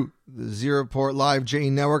to the Zero Report Live JE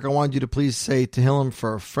Network. I wanted you to please say Tehillim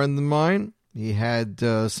for a friend of mine. He had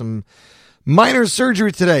some minor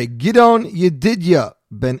surgery today. Gidon Yedidya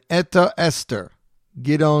Ben Etta Esther.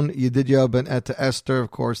 Gidon Yedidya Ben Etta Esther.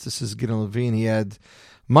 Of course, this is Gidon Levine. He had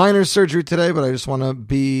minor surgery today, but I just want to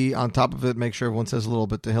be on top of it, make sure everyone says a little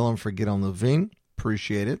bit to Tehillim for Gidon Levine.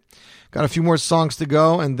 Appreciate it. Got a few more songs to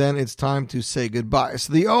go, and then it's time to say goodbye.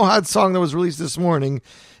 So the Ohad song that was released this morning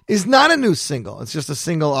is not a new single. It's just a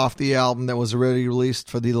single off the album that was already released.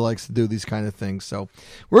 Fadila likes to do these kind of things. So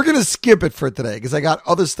we're going to skip it for today because I got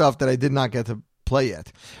other stuff that I did not get to play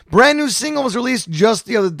yet. Brand new single was released just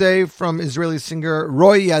the other day from Israeli singer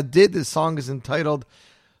Roy Yadid. The song is entitled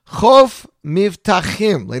Chof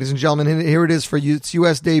Mivtachim. Ladies and gentlemen, here it is for its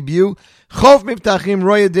U.S. debut. Chof Mivtachim,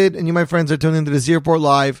 Roy Yadid, and you, my friends, are tuned into the Z Report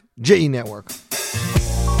Live JE Network.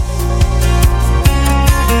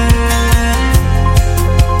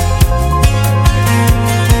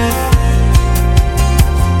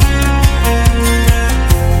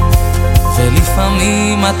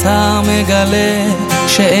 ולפעמים אתה מגלה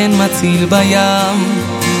שאין מציל בים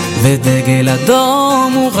ודגל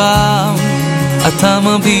אדום מורם אתה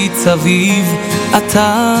מביט סביב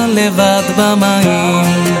אתה לבד במים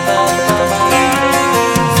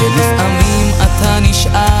ולפעמים אתה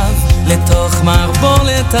נשאב לתוך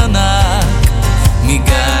מערבולת ענק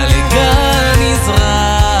מגל לגל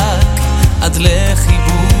נזרק עד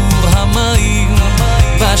לחיבור המים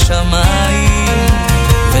בשמיים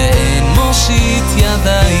ואין מושיט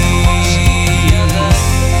ידיים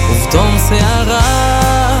ובתום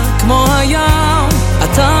שערה כמו הים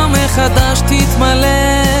אתה מחדש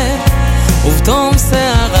תתמלא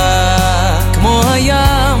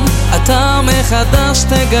מחדש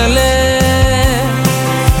תגלה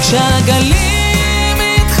שהגלים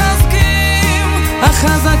מתחזקים,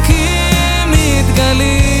 החזקים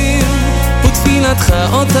מתגלים, ותפילתך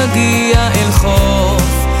עוד תגיע אל חוף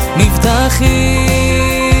מבטחים,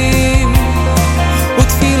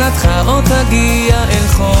 ותפילתך עוד תגיע אל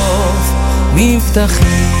חוף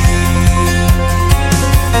מבטחים.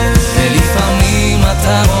 ולפעמים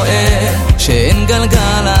אתה רואה שאין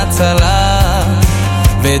גלגל הצלה,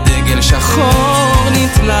 ודגל שחור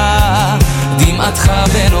נתלה, דמעתך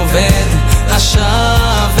בן עובד השב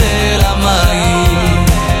אל המים.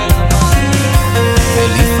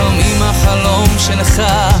 ולפעמים החלום שלך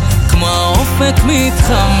כמו האופק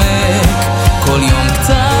מתחמק, כל יום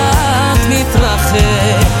קצת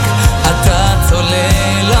מתרחק, אתה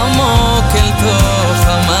צולל עמוק אל תוך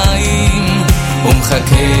המים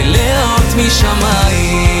ומחכה לאות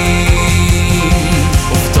משמיים.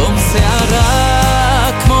 ובתום שערה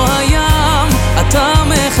כמו הים אתה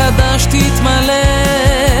מחדש תתמלא,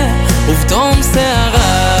 ובתום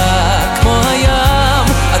שערה כמו הים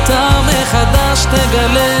אתה מחדש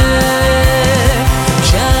תגלה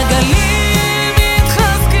שהגלים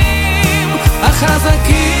מתחזקים,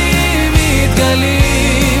 החזקים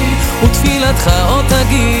מתגלים, ותפילתך עוד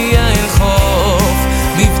תגיע אל חוף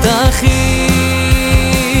מבטחים.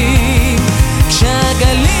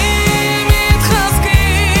 כשהגלים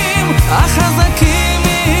מתחזקים, החזקים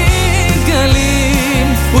מתגלים,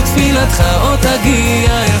 ותפילתך עוד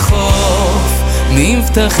תגיע אל חוף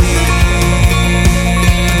מבטחים.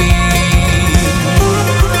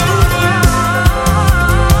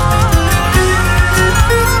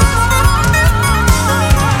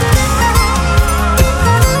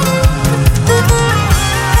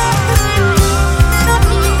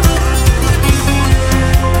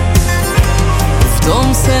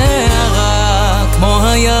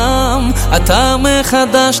 אתה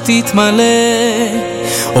מחדש תתמלא,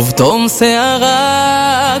 ובתום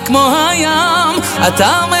שערה כמו הים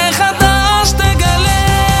אתה מחדש תגלה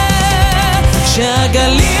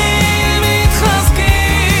שהגלים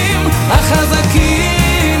מתחזקים,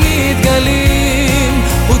 החזקים מתגלים,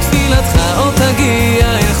 ותפילתך עוד תגיע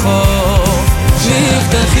אל חוף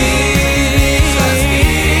מבטחים,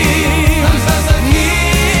 מתגלים,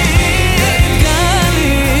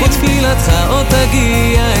 ותפילתך עוד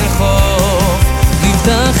תגיע אל חוף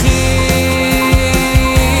מבטחים,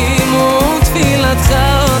 ותפילתך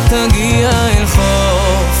עוד תגיע אל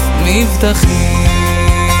חוף מבטחים.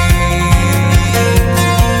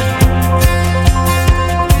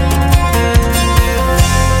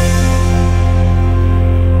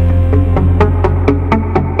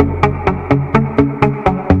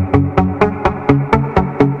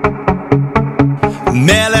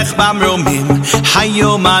 מלך במרומים,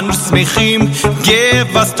 היום אנו שמחים.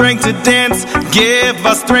 Give us strength to dance, give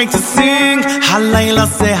us strength to sing. הלילה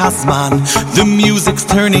זה הזמן, the music's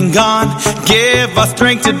turning on. Give us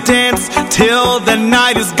strength to dance till the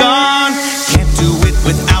night is gone. Can't do it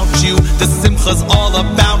without you, the simcha's all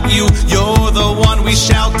about you. You're the one we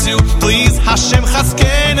shout to, please Hashem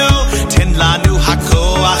chazkenu. תן לנו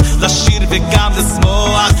הכוח לשיר וגם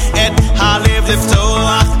לשמוח, את הלב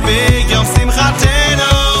לפתוח ביום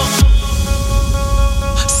שמחתנו.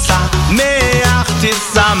 שמח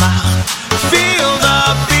תשמח, feel the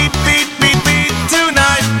beat, beat, beat, beat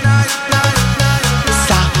tonight.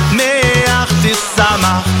 שמח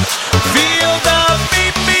תשמח, feel the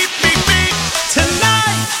beat, beat, beat, beat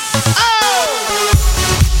tonight. Oh!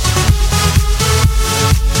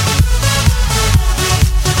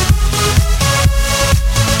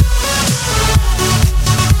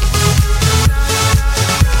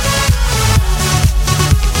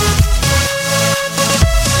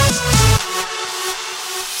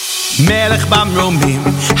 מלך במרומים,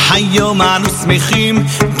 היום אנו שמחים.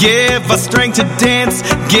 Give us strength to dance,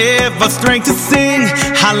 give us strength to sing.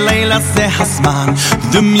 הלילה זה הזמן,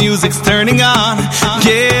 the music's turning on.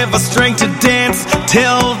 Give us strength to dance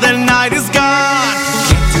till the night is gone.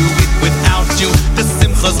 Can't do it without you, the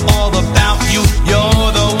simcha's all about you. You're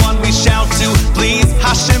the one we shout to, please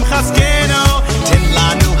Hashem chazkenu. תן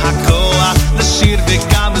לנו הכוח לשיר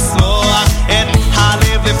וגם לשמוח, את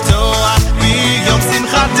הלב לפתוח ביום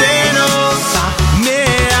שמחתנו.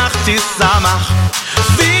 שמח תשמח,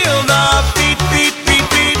 feel the beat, beat, beat,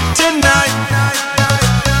 beat tonight.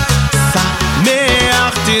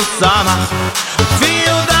 שמח תשמח,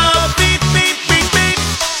 feel the beat, beat, beat, beat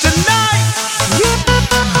tonight.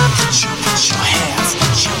 Put your hands,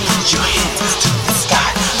 put your hands to the sky.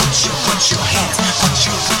 Put your hands, put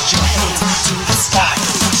your hands to the sky.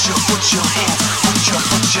 Put your hands, put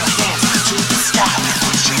your hands to the sky.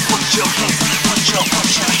 Put your hands, put your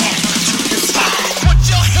hands to the sky. Put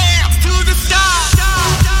your hands to the sky.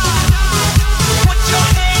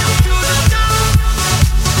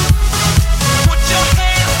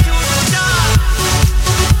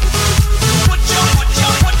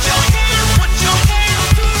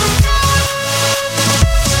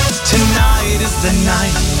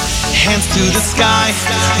 to the sky.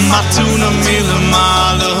 Matuna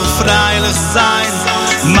milamala, freilich sein.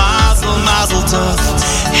 Mazel, mazel tov,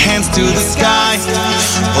 hands to the sky.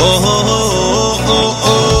 Oh, oh, oh, oh,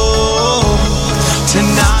 oh.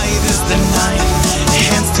 Tonight is the night,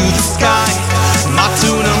 hands to the sky.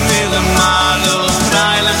 Matuna milamala,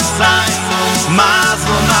 freilich sein.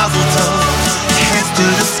 Mazel, mazel tov, hands to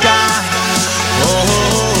the sky. Oh,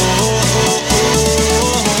 oh, oh, oh,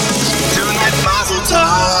 oh. Tonight, mazel tov.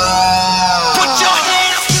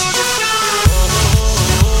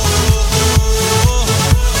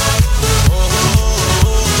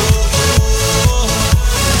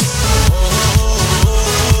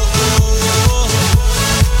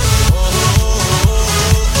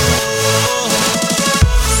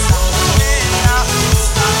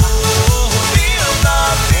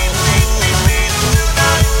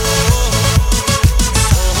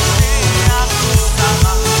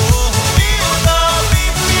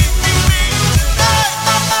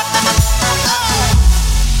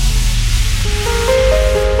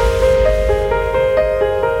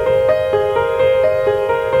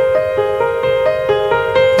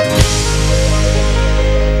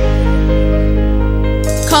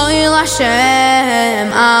 Hashem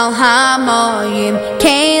al hamoyim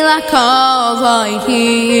keila kovoi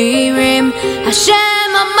hirim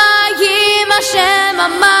Hashem amayim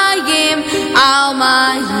al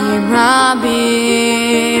mayim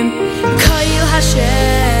rabim Koil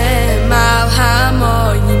Hashem al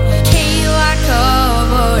hamoyim keila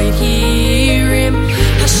kovoi hirim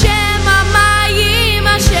Hashem amayim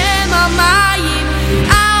al mayim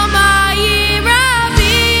al mayim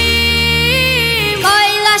rabim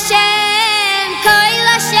Koil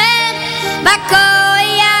Hashem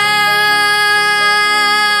Bakoyach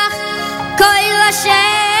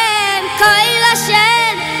Koil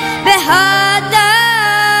Hashem Behadar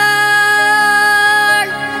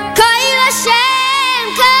Koil Hashem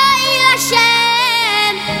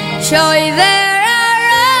Shoy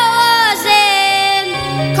verarozim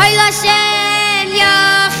Koil Hashem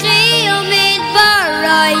Yachil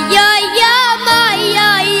midbaray Yo yo mo yo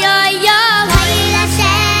yo yo Koil Hashem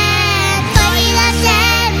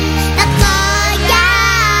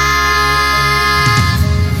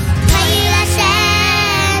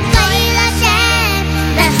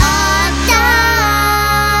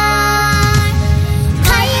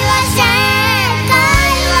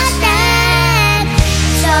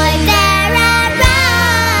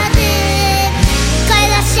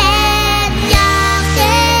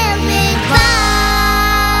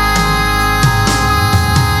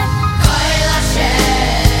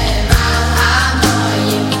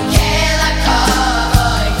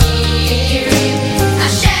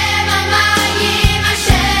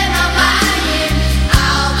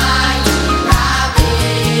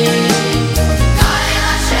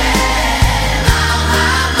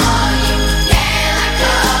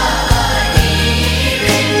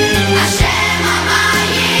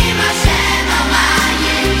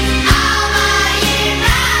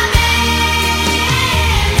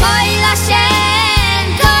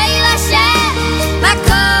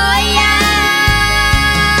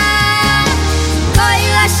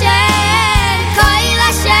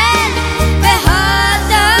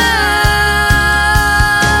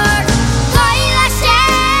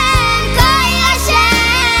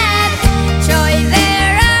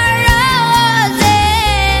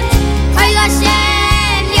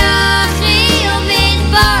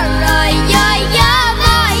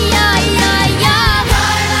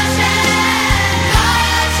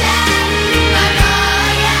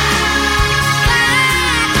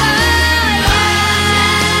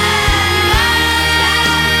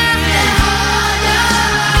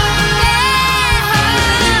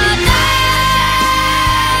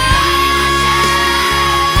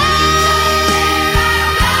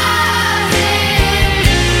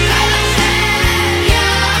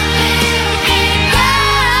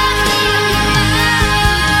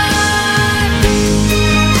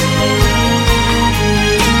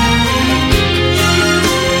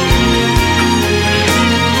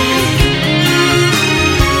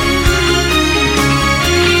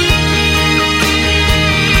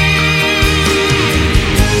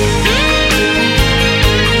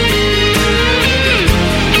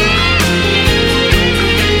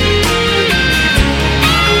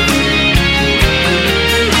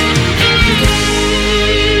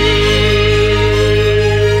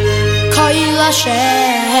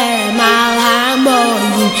Hashem al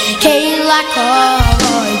hamoyim keila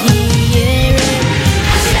kovoi hirim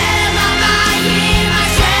Hashem amayim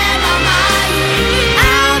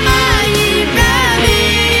al mayim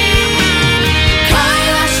rabim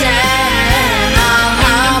Koil Hashem al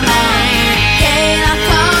hamoyim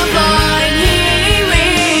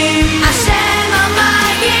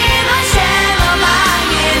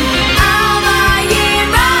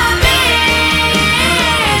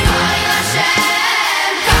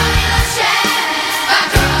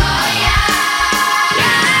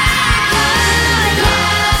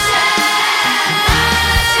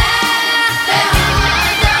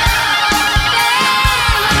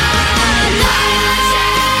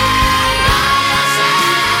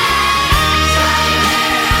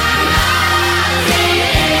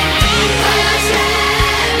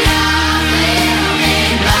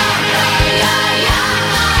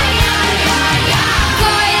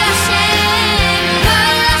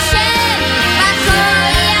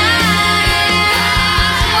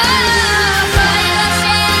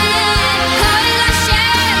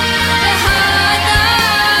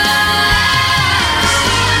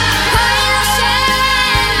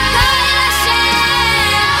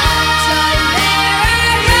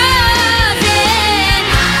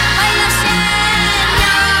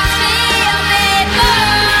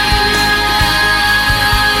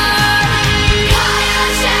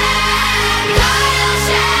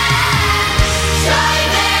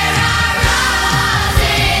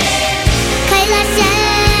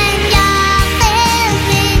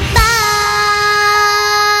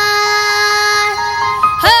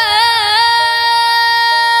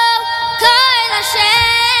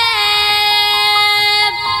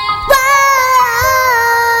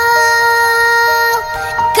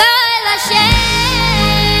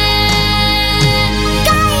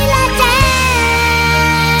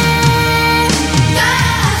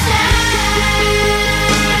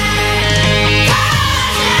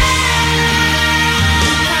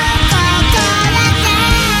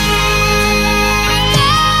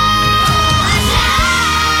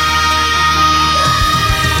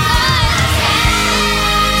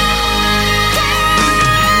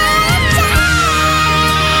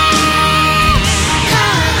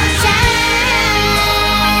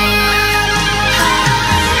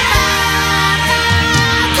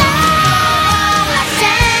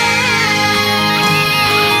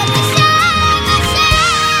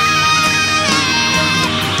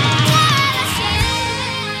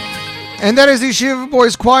And that is the Yeshiva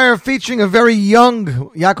Boys Choir featuring a very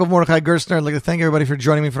young Yaakov Mordechai Gerstner. I'd like to thank everybody for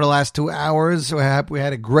joining me for the last 2 hours. I hope we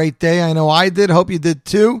had a great day. I know I did. Hope you did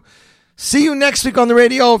too. See you next week on the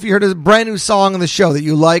radio. If you heard a brand new song on the show that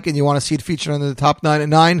you like and you want to see it featured under the Top 9 at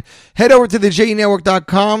 9, head over to the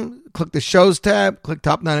JENetwork.com. Click the shows tab, click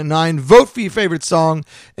Top 9 at 9, vote for your favorite song,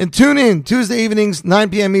 and tune in Tuesday evenings, 9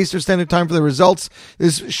 p.m. Eastern Standard Time for the results.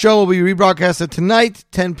 This show will be rebroadcasted tonight,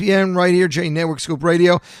 10 p.m. right here, J Network Scoop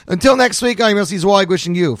Radio. Until next week, I'm Yossi Zweig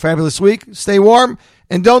wishing you a fabulous week. Stay warm,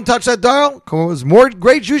 and don't touch that dial, because more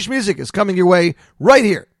great Jewish music is coming your way right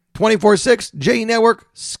here, 24/6, J Network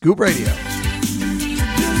Scoop Radio.